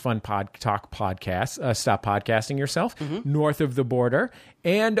Max Fun Talk podcast, Stop Podcasting Yourself, North of the Border,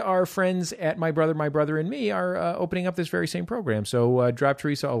 and our friends at My Brother, and Me are opening up this very same program. So drop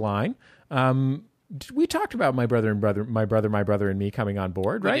Teresa a line. We talked about My Brother, and Me coming on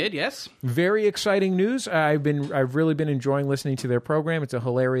board, right? We did, yes. Very exciting news. I've really been enjoying listening to their program. It's a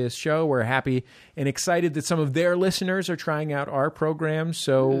hilarious show. We're happy and excited that some of their listeners are trying out our program.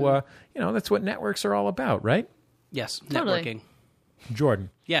 So, that's what networks are all about, right? Yes. Totally. Networking.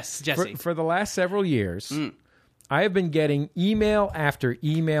 Jordan, Yes, Jesse. for the last several years, I have been getting email after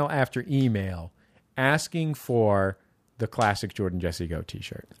email after email asking for the classic Jordan Jesse Go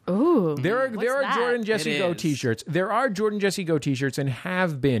T-shirt. Ooh. There are that? Jordan Jesse It Go is. T-shirts. There are Jordan Jesse Go T-shirts and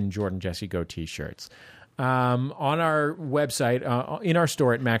have been Jordan Jesse Go T-shirts on our website, in our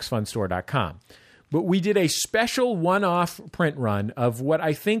store at maxfunstore.com. But we did a special one-off print run of what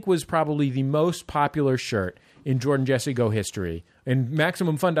I think was probably the most popular shirt in Jordan Jesse Go history, in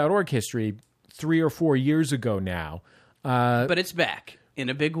MaximumFun.org history 3 or 4 years ago now. But it's back in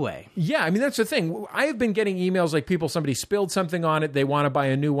a big way. Yeah, I mean, that's the thing. I have been getting emails like somebody spilled something on it, they want to buy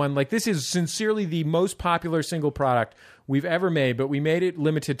a new one. Like, this is sincerely the most popular single product we've ever made, but we made it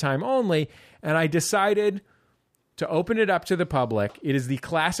limited time only, and I decided to open it up to the public. It is the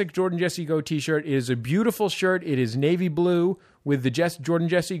classic Jordan Jesse Go T-shirt. It is a beautiful shirt. It is navy blue with the Jordan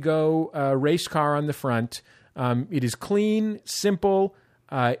Jesse Go race car on the front. It is clean, simple.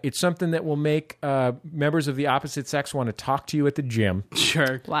 It's something that will make members of the opposite sex want to talk to you at the gym.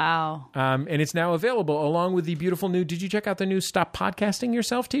 Sure. Wow. And it's now available along with the beautiful new... Did you check out the new Stop Podcasting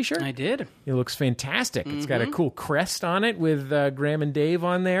Yourself T-shirt? I did. It looks fantastic. It's got a cool crest on it with Graham and Dave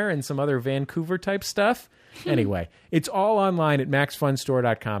on there and some other Vancouver-type stuff. Anyway, it's all online at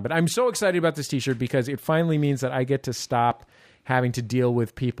maxfunstore.com. But I'm so excited about this T-shirt because it finally means that I get to stop having to deal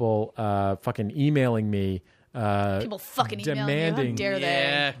with people fucking emailing me People fucking emailing you. How dare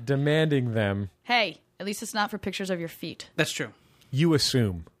they? Demanding them. Hey, at least it's not for pictures of your feet. That's true. You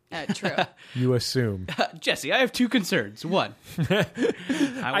assume. True. You assume. Jesse, I have two concerns. One,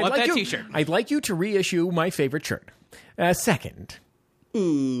 I want that T-shirt. I'd like you to reissue my favorite shirt. Second,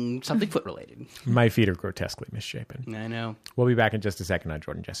 something foot-related. My feet are grotesquely misshapen. I know. We'll be back in just a second on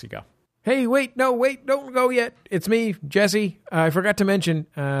Jordan Jesse Go. Hey, wait, don't go yet. It's me, Jesse. I forgot to mention,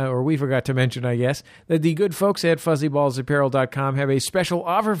 or we forgot to mention, I guess, that the good folks at fuzzyballsapparel.com have a special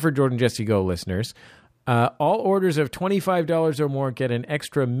offer for Jordan Jesse Go listeners. All orders of $25 or more get an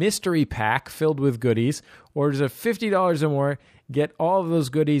extra mystery pack filled with goodies. Orders of $50 or more get all of those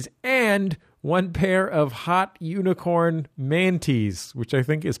goodies and one pair of hot unicorn mantees, which I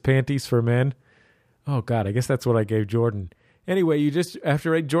think is panties for men. Oh, God, I guess that's what I gave Jordan. Anyway, you just have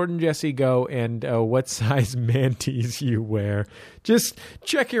to write Jordan Jesse Go and what size mantees you wear. Just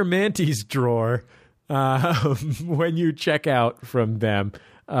check your mantees drawer when you check out from them.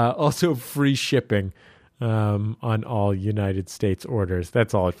 Also, free shipping on all United States orders.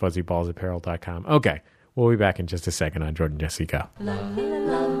 That's all at fuzzyballsapparel.com. Okay, we'll be back in just a second on Jordan Jesse Go.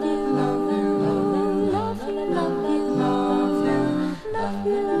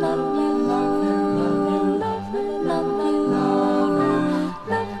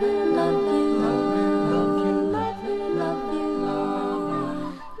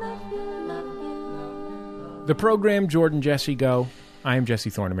 The program Jordan Jesse Go. I am Jesse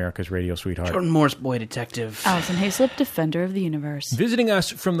Thorne, America's radio sweetheart. Jordan Morse, boy detective. Alison Haislip, defender of the universe. Visiting us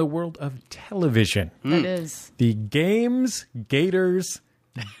from the world of television. That is. The games, gators,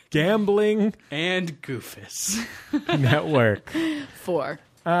 gambling, and Goofus network. 4.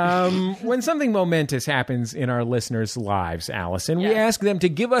 When something momentous happens in our listeners' lives, Alison, we ask them to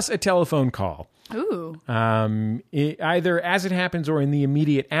give us a telephone call. Ooh. Either as it happens or in the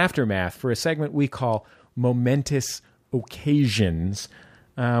immediate aftermath for a segment we call Momentous Occasions.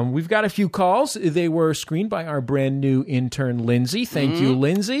 We've got a few calls. They were screened by our brand new intern, Lindsay. Thank you,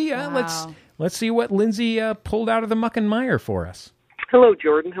 Lindsay. Wow. Let's see what Lindsay pulled out of the muck and mire for us. Hello,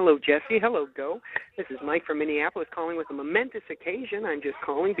 Jordan. Hello, Jesse. Hello, Go. This is Mike from Minneapolis calling with a momentous occasion. I'm just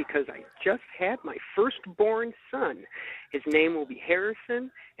calling because I just had my firstborn son. His name will be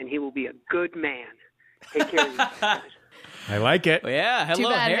Harrison, and he will be a good man. Take care of yourself, guys. I like it. Well, yeah, hello,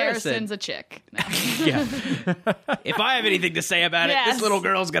 Too bad Harrison. Harrison's a chick. No. Yeah. If I have anything to say about it, this little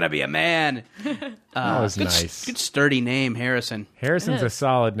girl's going to be a man. That was nice. Good sturdy name, Harrison. Harrison's a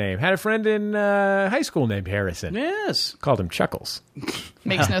solid name. Had a friend in high school named Harrison. Yes. Called him Chuckles.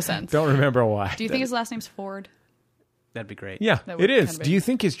 Makes no sense. Don't remember why. Do you think his last name's Ford? That'd be great. Yeah, it is. Do you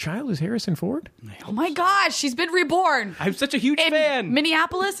think his child is Harrison Ford? Oh my gosh, she's been reborn. I'm such a huge fan.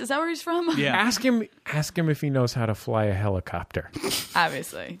 Minneapolis? Is that where he's from? Yeah. Ask him if he knows how to fly a helicopter.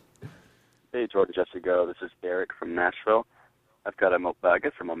 Obviously. Hey, Jordan Jesse Go. This is Derek from Nashville. I've got a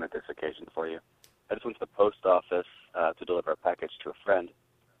momentous occasion for you. I just went to the post office to deliver a package to a friend,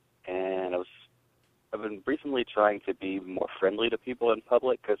 and I've been recently trying to be more friendly to people in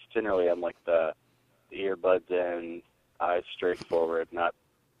public because generally I'm like the earbuds in, eyes straight forward, not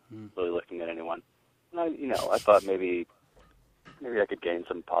really looking at anyone. And I thought maybe I could gain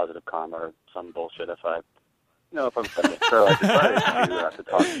some positive karma or some bullshit if I'm friendly. So I decided to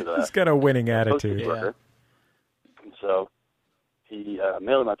talk to the. He's got a winning attitude. Worker. And so he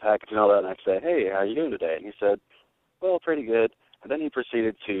mailed my package and all that, and I said, "Hey, how are you doing today?" And he said, "Well, pretty good." And then he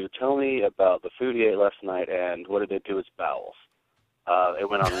proceeded to tell me about the food he ate last night and what it did to his bowels. It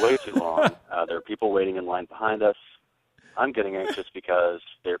went on way too long. There are people waiting in line behind us. I'm getting anxious because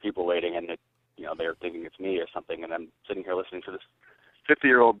there are people waiting, and they're thinking it's me or something. And I'm sitting here listening to this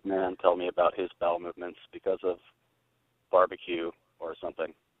 50-year-old man tell me about his bowel movements because of barbecue or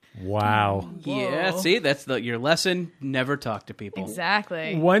something. Wow. Yeah, see, that's your lesson. Never talk to people.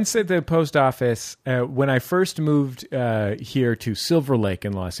 Exactly. Once at the post office, when I first moved here to Silver Lake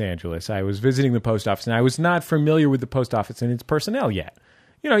in Los Angeles, I was visiting the post office, and I was not familiar with the post office and its personnel yet.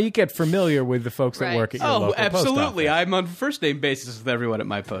 You get familiar with the folks that work at your local post office. Oh, absolutely. I'm on first-name basis with everyone at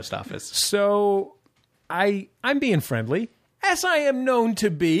my post office. So I'm being friendly, as I am known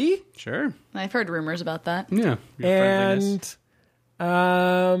to be. Sure. I've heard rumors about that. Yeah. And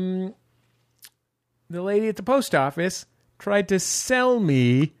the lady at the post office tried to sell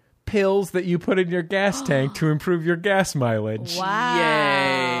me pills that you put in your gas tank to improve your gas mileage. Wow.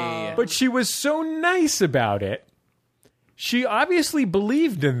 Yay. But she was so nice about it. She obviously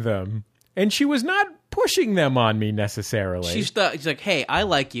believed in them, and she was not pushing them on me necessarily. She's like, hey, I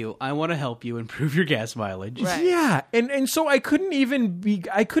like you. I want to help you improve your gas mileage. Right. Yeah, and so I couldn't even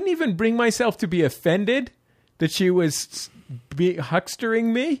bring myself to be offended that she was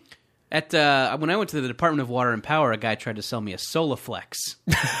huckstering me. At when I went to the Department of Water and Power, a guy tried to sell me a Solaflex.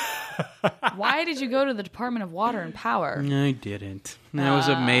 Why did you go to the Department of Water and Power? I didn't. That was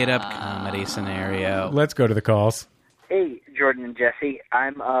a made-up comedy scenario. Let's go to the calls. Hey, Jordan and Jesse.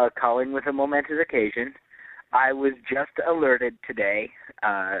 I'm calling with a momentous occasion. I was just alerted today,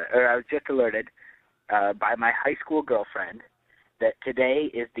 by my high school girlfriend that today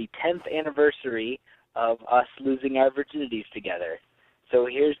is the 10th anniversary of us losing our virginities together. So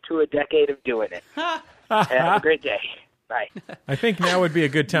here's to a decade of doing it. Have a great day. Bye. I think now would be a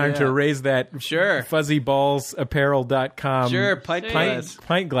good time to raise that fuzzyballsapparel.com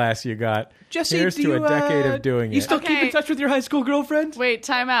pint glass you got. Jesse, here's to a decade of doing it. You still keep in touch with your high school girlfriend? Wait,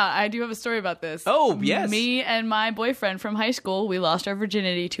 time out. I do have a story about this. Oh, yes. Me and my boyfriend from high school, we lost our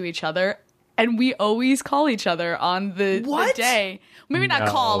virginity to each other, and we always call each other on the day. Maybe not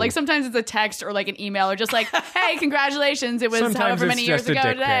call. Like, sometimes it's a text or, like, an email or just like, hey, congratulations. It was Sometimes however many it's years just a ago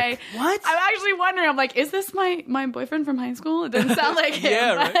dick today. pic. What? I'm actually wondering. I'm like, is this my boyfriend from high school? It doesn't sound like him.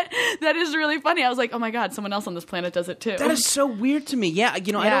 Yeah, right. But that is really funny. I was like, oh, my God, someone else on this planet does it, too. That is so weird to me. Yeah,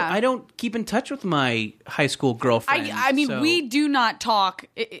 you know, I don't keep in touch with my high school girlfriend. I mean, so. we do not talk.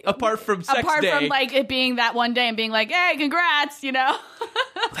 Apart from sex Apart day. from, like, it being that one day and being like, hey, congrats, you know?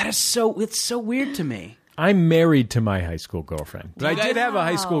 It's so weird to me. I'm married to my high school girlfriend, but I guys- did have a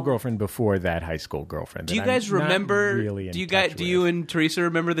high school girlfriend before that high school girlfriend. Do you that guys I'm not remember? really in do touch you with. and Teresa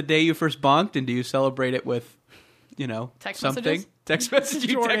remember the day you first bonked, and do you celebrate it with, Text something? messages? Text message.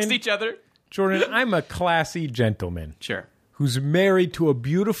 You Jordan. text each other. Jordan, I'm a classy gentleman Sure. who's married to a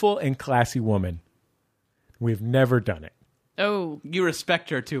beautiful and classy woman. We've never done it. Oh, You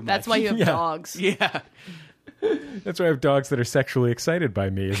respect her too much. that's why you have Yeah. dogs. Yeah. That's why I have dogs that are sexually excited by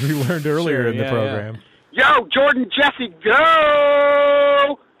me, as we learned earlier in the yeah, program. Yo, Jordan, Jesse,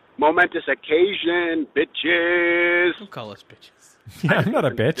 go! Momentous occasion, bitches. Don't call us bitches. Yeah, I'm not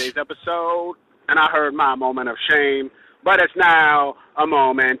a bitch. Today's episode, and I heard my moment of shame, but it's now a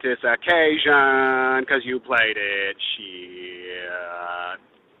momentous occasion because you played it. Shit.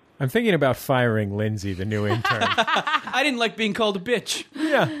 I'm thinking about firing Lindsay, the new intern. I didn't like being called a bitch.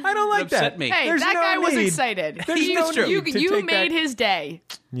 Yeah, I don't like It upset that. me. Hey, There's that no guy was need. excited. There's no That's true. need to You take made that- his day.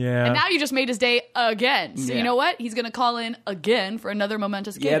 Yeah. And now you just made his day again. So Yeah. you know what? He's going to call in again for another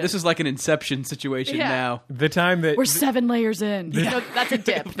momentous occasion. Yeah, this is like an Inception situation Yeah. now. the time that We're 7 layers in. You know, that's a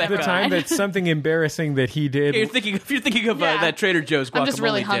dip. Never the time mind. that something embarrassing that he did You're thinking of Yeah. that Trader Joe's guacamole I'm just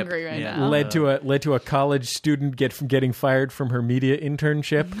really dip. hungry right Yeah. now. led to a college student getting fired from her media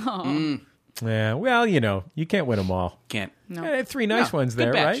internship. Yeah, well, you can't win them all. Can't. No. I had 3 nice ones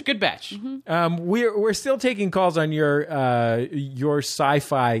there, Good batch. right? Good batch. We're still taking calls on your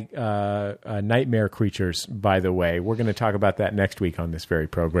sci-fi nightmare creatures. By the way, we're going to talk about that next week on this very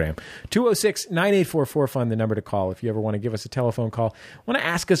program. 206-9844-FUN, the number to call if you ever want to give us a telephone call. Want to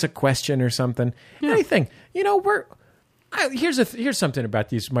ask us a question or something? Anything? Here's something about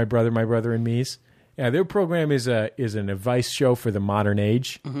these my brother and me's. Yeah, their program is an advice show for the modern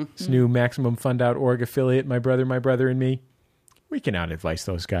age. This new MaximumFun.org affiliate, My Brother and Me. We can out-advice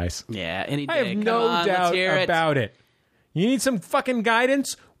those guys. Yeah, any day. I have Come no on, doubt let's hear it. about it. You need some fucking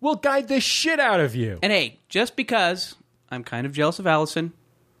guidance? We'll guide the shit out of you. And hey, just because I'm kind of jealous of Allison,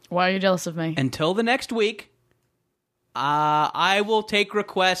 Why are you jealous of me? until the next week, I will take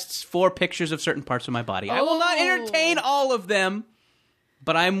requests for pictures of certain parts of my body. I will not entertain all of them,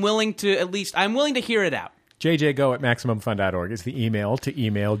 but I'm willing to hear it out. JJGo at MaximumFun.org is the email to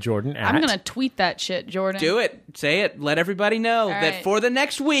email Jordan at. I'm going to tweet that shit, Jordan. Do it. Say it. Let everybody know that right. for the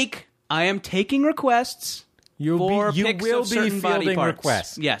next week, I am taking requests You for will pics be of certain body fielding parts.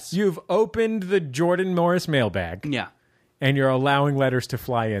 requests. Yes. You've opened the Jordan Morris mailbag. Yeah. And you're allowing letters to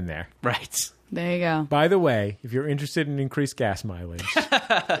fly in there. Right. There you go. By the way, if you're interested in increased gas mileage,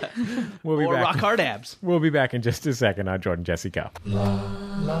 we'll be Or back. rock hard abs. We'll be back in just a second on Jordan Jesse Go.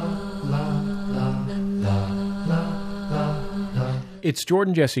 It's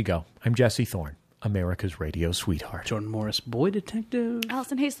Jordan Jesse Go. I'm Jesse Thorne, America's radio sweetheart. Jordan Morris, boy detective.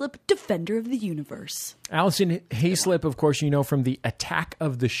 Alison Haislip, Defender of the Universe. Alison Haislip, of course, you know from the Attack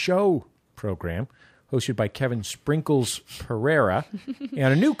of the Show program, hosted by Kevin Sprinkles Pereira,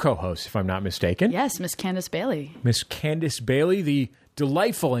 and a new co-host, if I'm not mistaken. Yes, Miss Candace Bailey. Miss Candace Bailey, the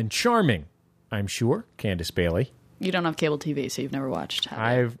delightful and charming, I'm sure, Candace Bailey. You don't have cable TV, so you've never watched.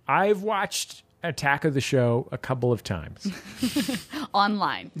 have you? I've watched Attack of the Show a couple of times.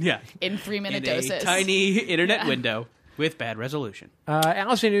 Online. Yeah. In 3-minute In doses. a tiny internet window with bad resolution.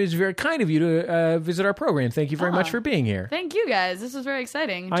 Allison, it was very kind of you to visit our program. Thank you very much for being here. Thank you, guys. This was very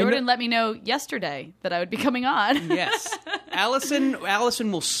exciting. I Jordan know- let me know yesterday that I would be coming on. Yes.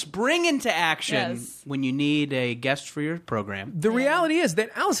 Alison will spring into action when you need a guest for your program. The reality is that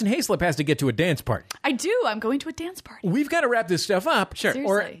Alison Haislip has to get to a dance party. I do. I'm going to a dance party. We've got to wrap this stuff up. Sure.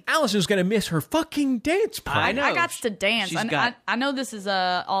 Or Seriously. Alison's going to miss her fucking dance party. I know. I got to dance. She's got- I know this is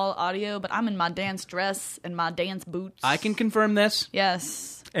all audio, but I'm in my dance dress and my dance boots. I can confirm this.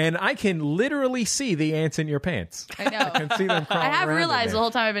 Yes. And I can literally see the ants in your pants. I know. I can see them crawling I have around in realized there. the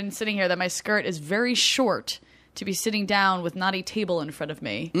whole time I've been sitting here that my skirt is very short to be sitting down with not a table in front of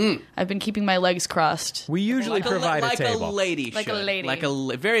me. I've been keeping my legs crossed. We usually provide like a table. a lady Like a should.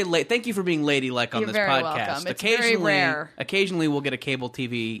 lady. Very late. Thank you for being ladylike on You're this very podcast. welcome. It's very rare. Occasionally we'll get a cable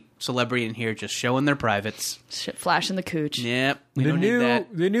TV celebrity in here just showing their privates. Shit, flash in the cooch. Yep. We don't need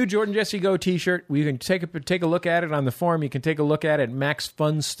that. The new Jordan Jesse Go t-shirt, you can take a look at it on the forum. You can take a look at it at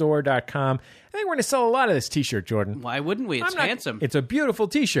maxfunstore.com. I think we're going to sell a lot of this t-shirt, Jordan. Why wouldn't we? It's handsome. It's a beautiful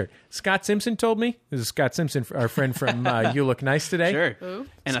t-shirt. Scott Simpson told me. This is Scott Simpson, our friend from You Look Nice Today. Sure.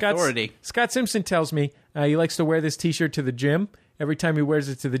 An authority. Scott Simpson tells me he likes to wear this t-shirt to the gym. Every time he wears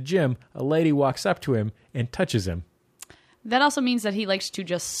it to the gym, a lady walks up to him and touches him. That also means that he likes to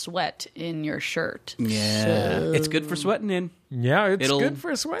just sweat in your shirt. Yeah. It's good for sweating in. Yeah, it's It'll- good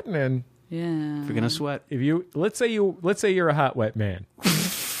for sweating in. Yeah. If you're going to sweat. If you let's say you're a hot wet man.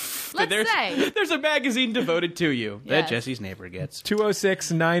 Let's say. There's a magazine devoted to you that Yes. Jesse's neighbor gets.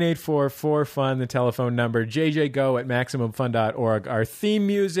 206-984-4FUN, the telephone number. JJGo at MaximumFun.org. Our theme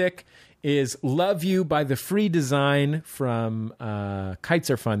music is Love You by The Free Design from Kites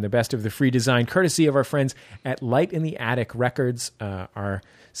Are Fun, the best of the free design, courtesy of our friends at Light in the Attic Records. Our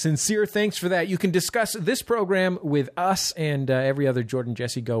sincere thanks for that. You can discuss this program with us and every other Jordan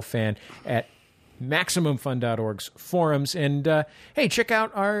Jesse Go fan at MaximumFun.org's forums. And, hey, check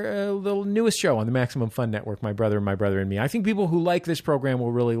out our little newest show on the Maximum Fun Network, My Brother and Me. I think people who like this program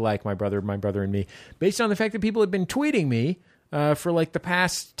will really like My Brother and Me, based on the fact that people have been tweeting me for like the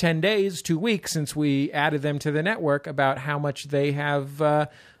past 10 days, 2 weeks since we added them to the network about how much they have,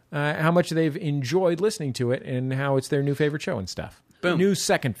 how much they've enjoyed listening to it and how it's their new favorite show and stuff. Boom. New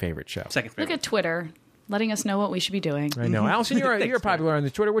second favorite show. Second favorite. Look at Twitter, letting us know what we should be doing. I know. Allison, you're popular on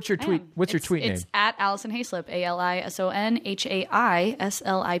the Twitter. What's your tweet? What's your tweet name? It's at Alison Haislip,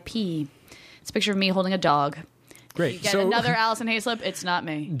 AlisonHaislip. It's a picture of me holding a dog. Great. You get another Alison Haislip, it's not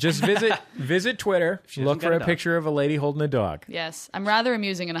me. Just visit Twitter, look for a picture of a lady holding a dog. Yes. I'm rather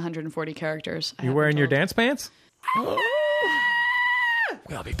amusing in 140 characters. You wearing your dance pants? We'll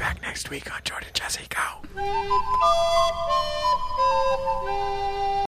be back next week on Jordan Jesse Go.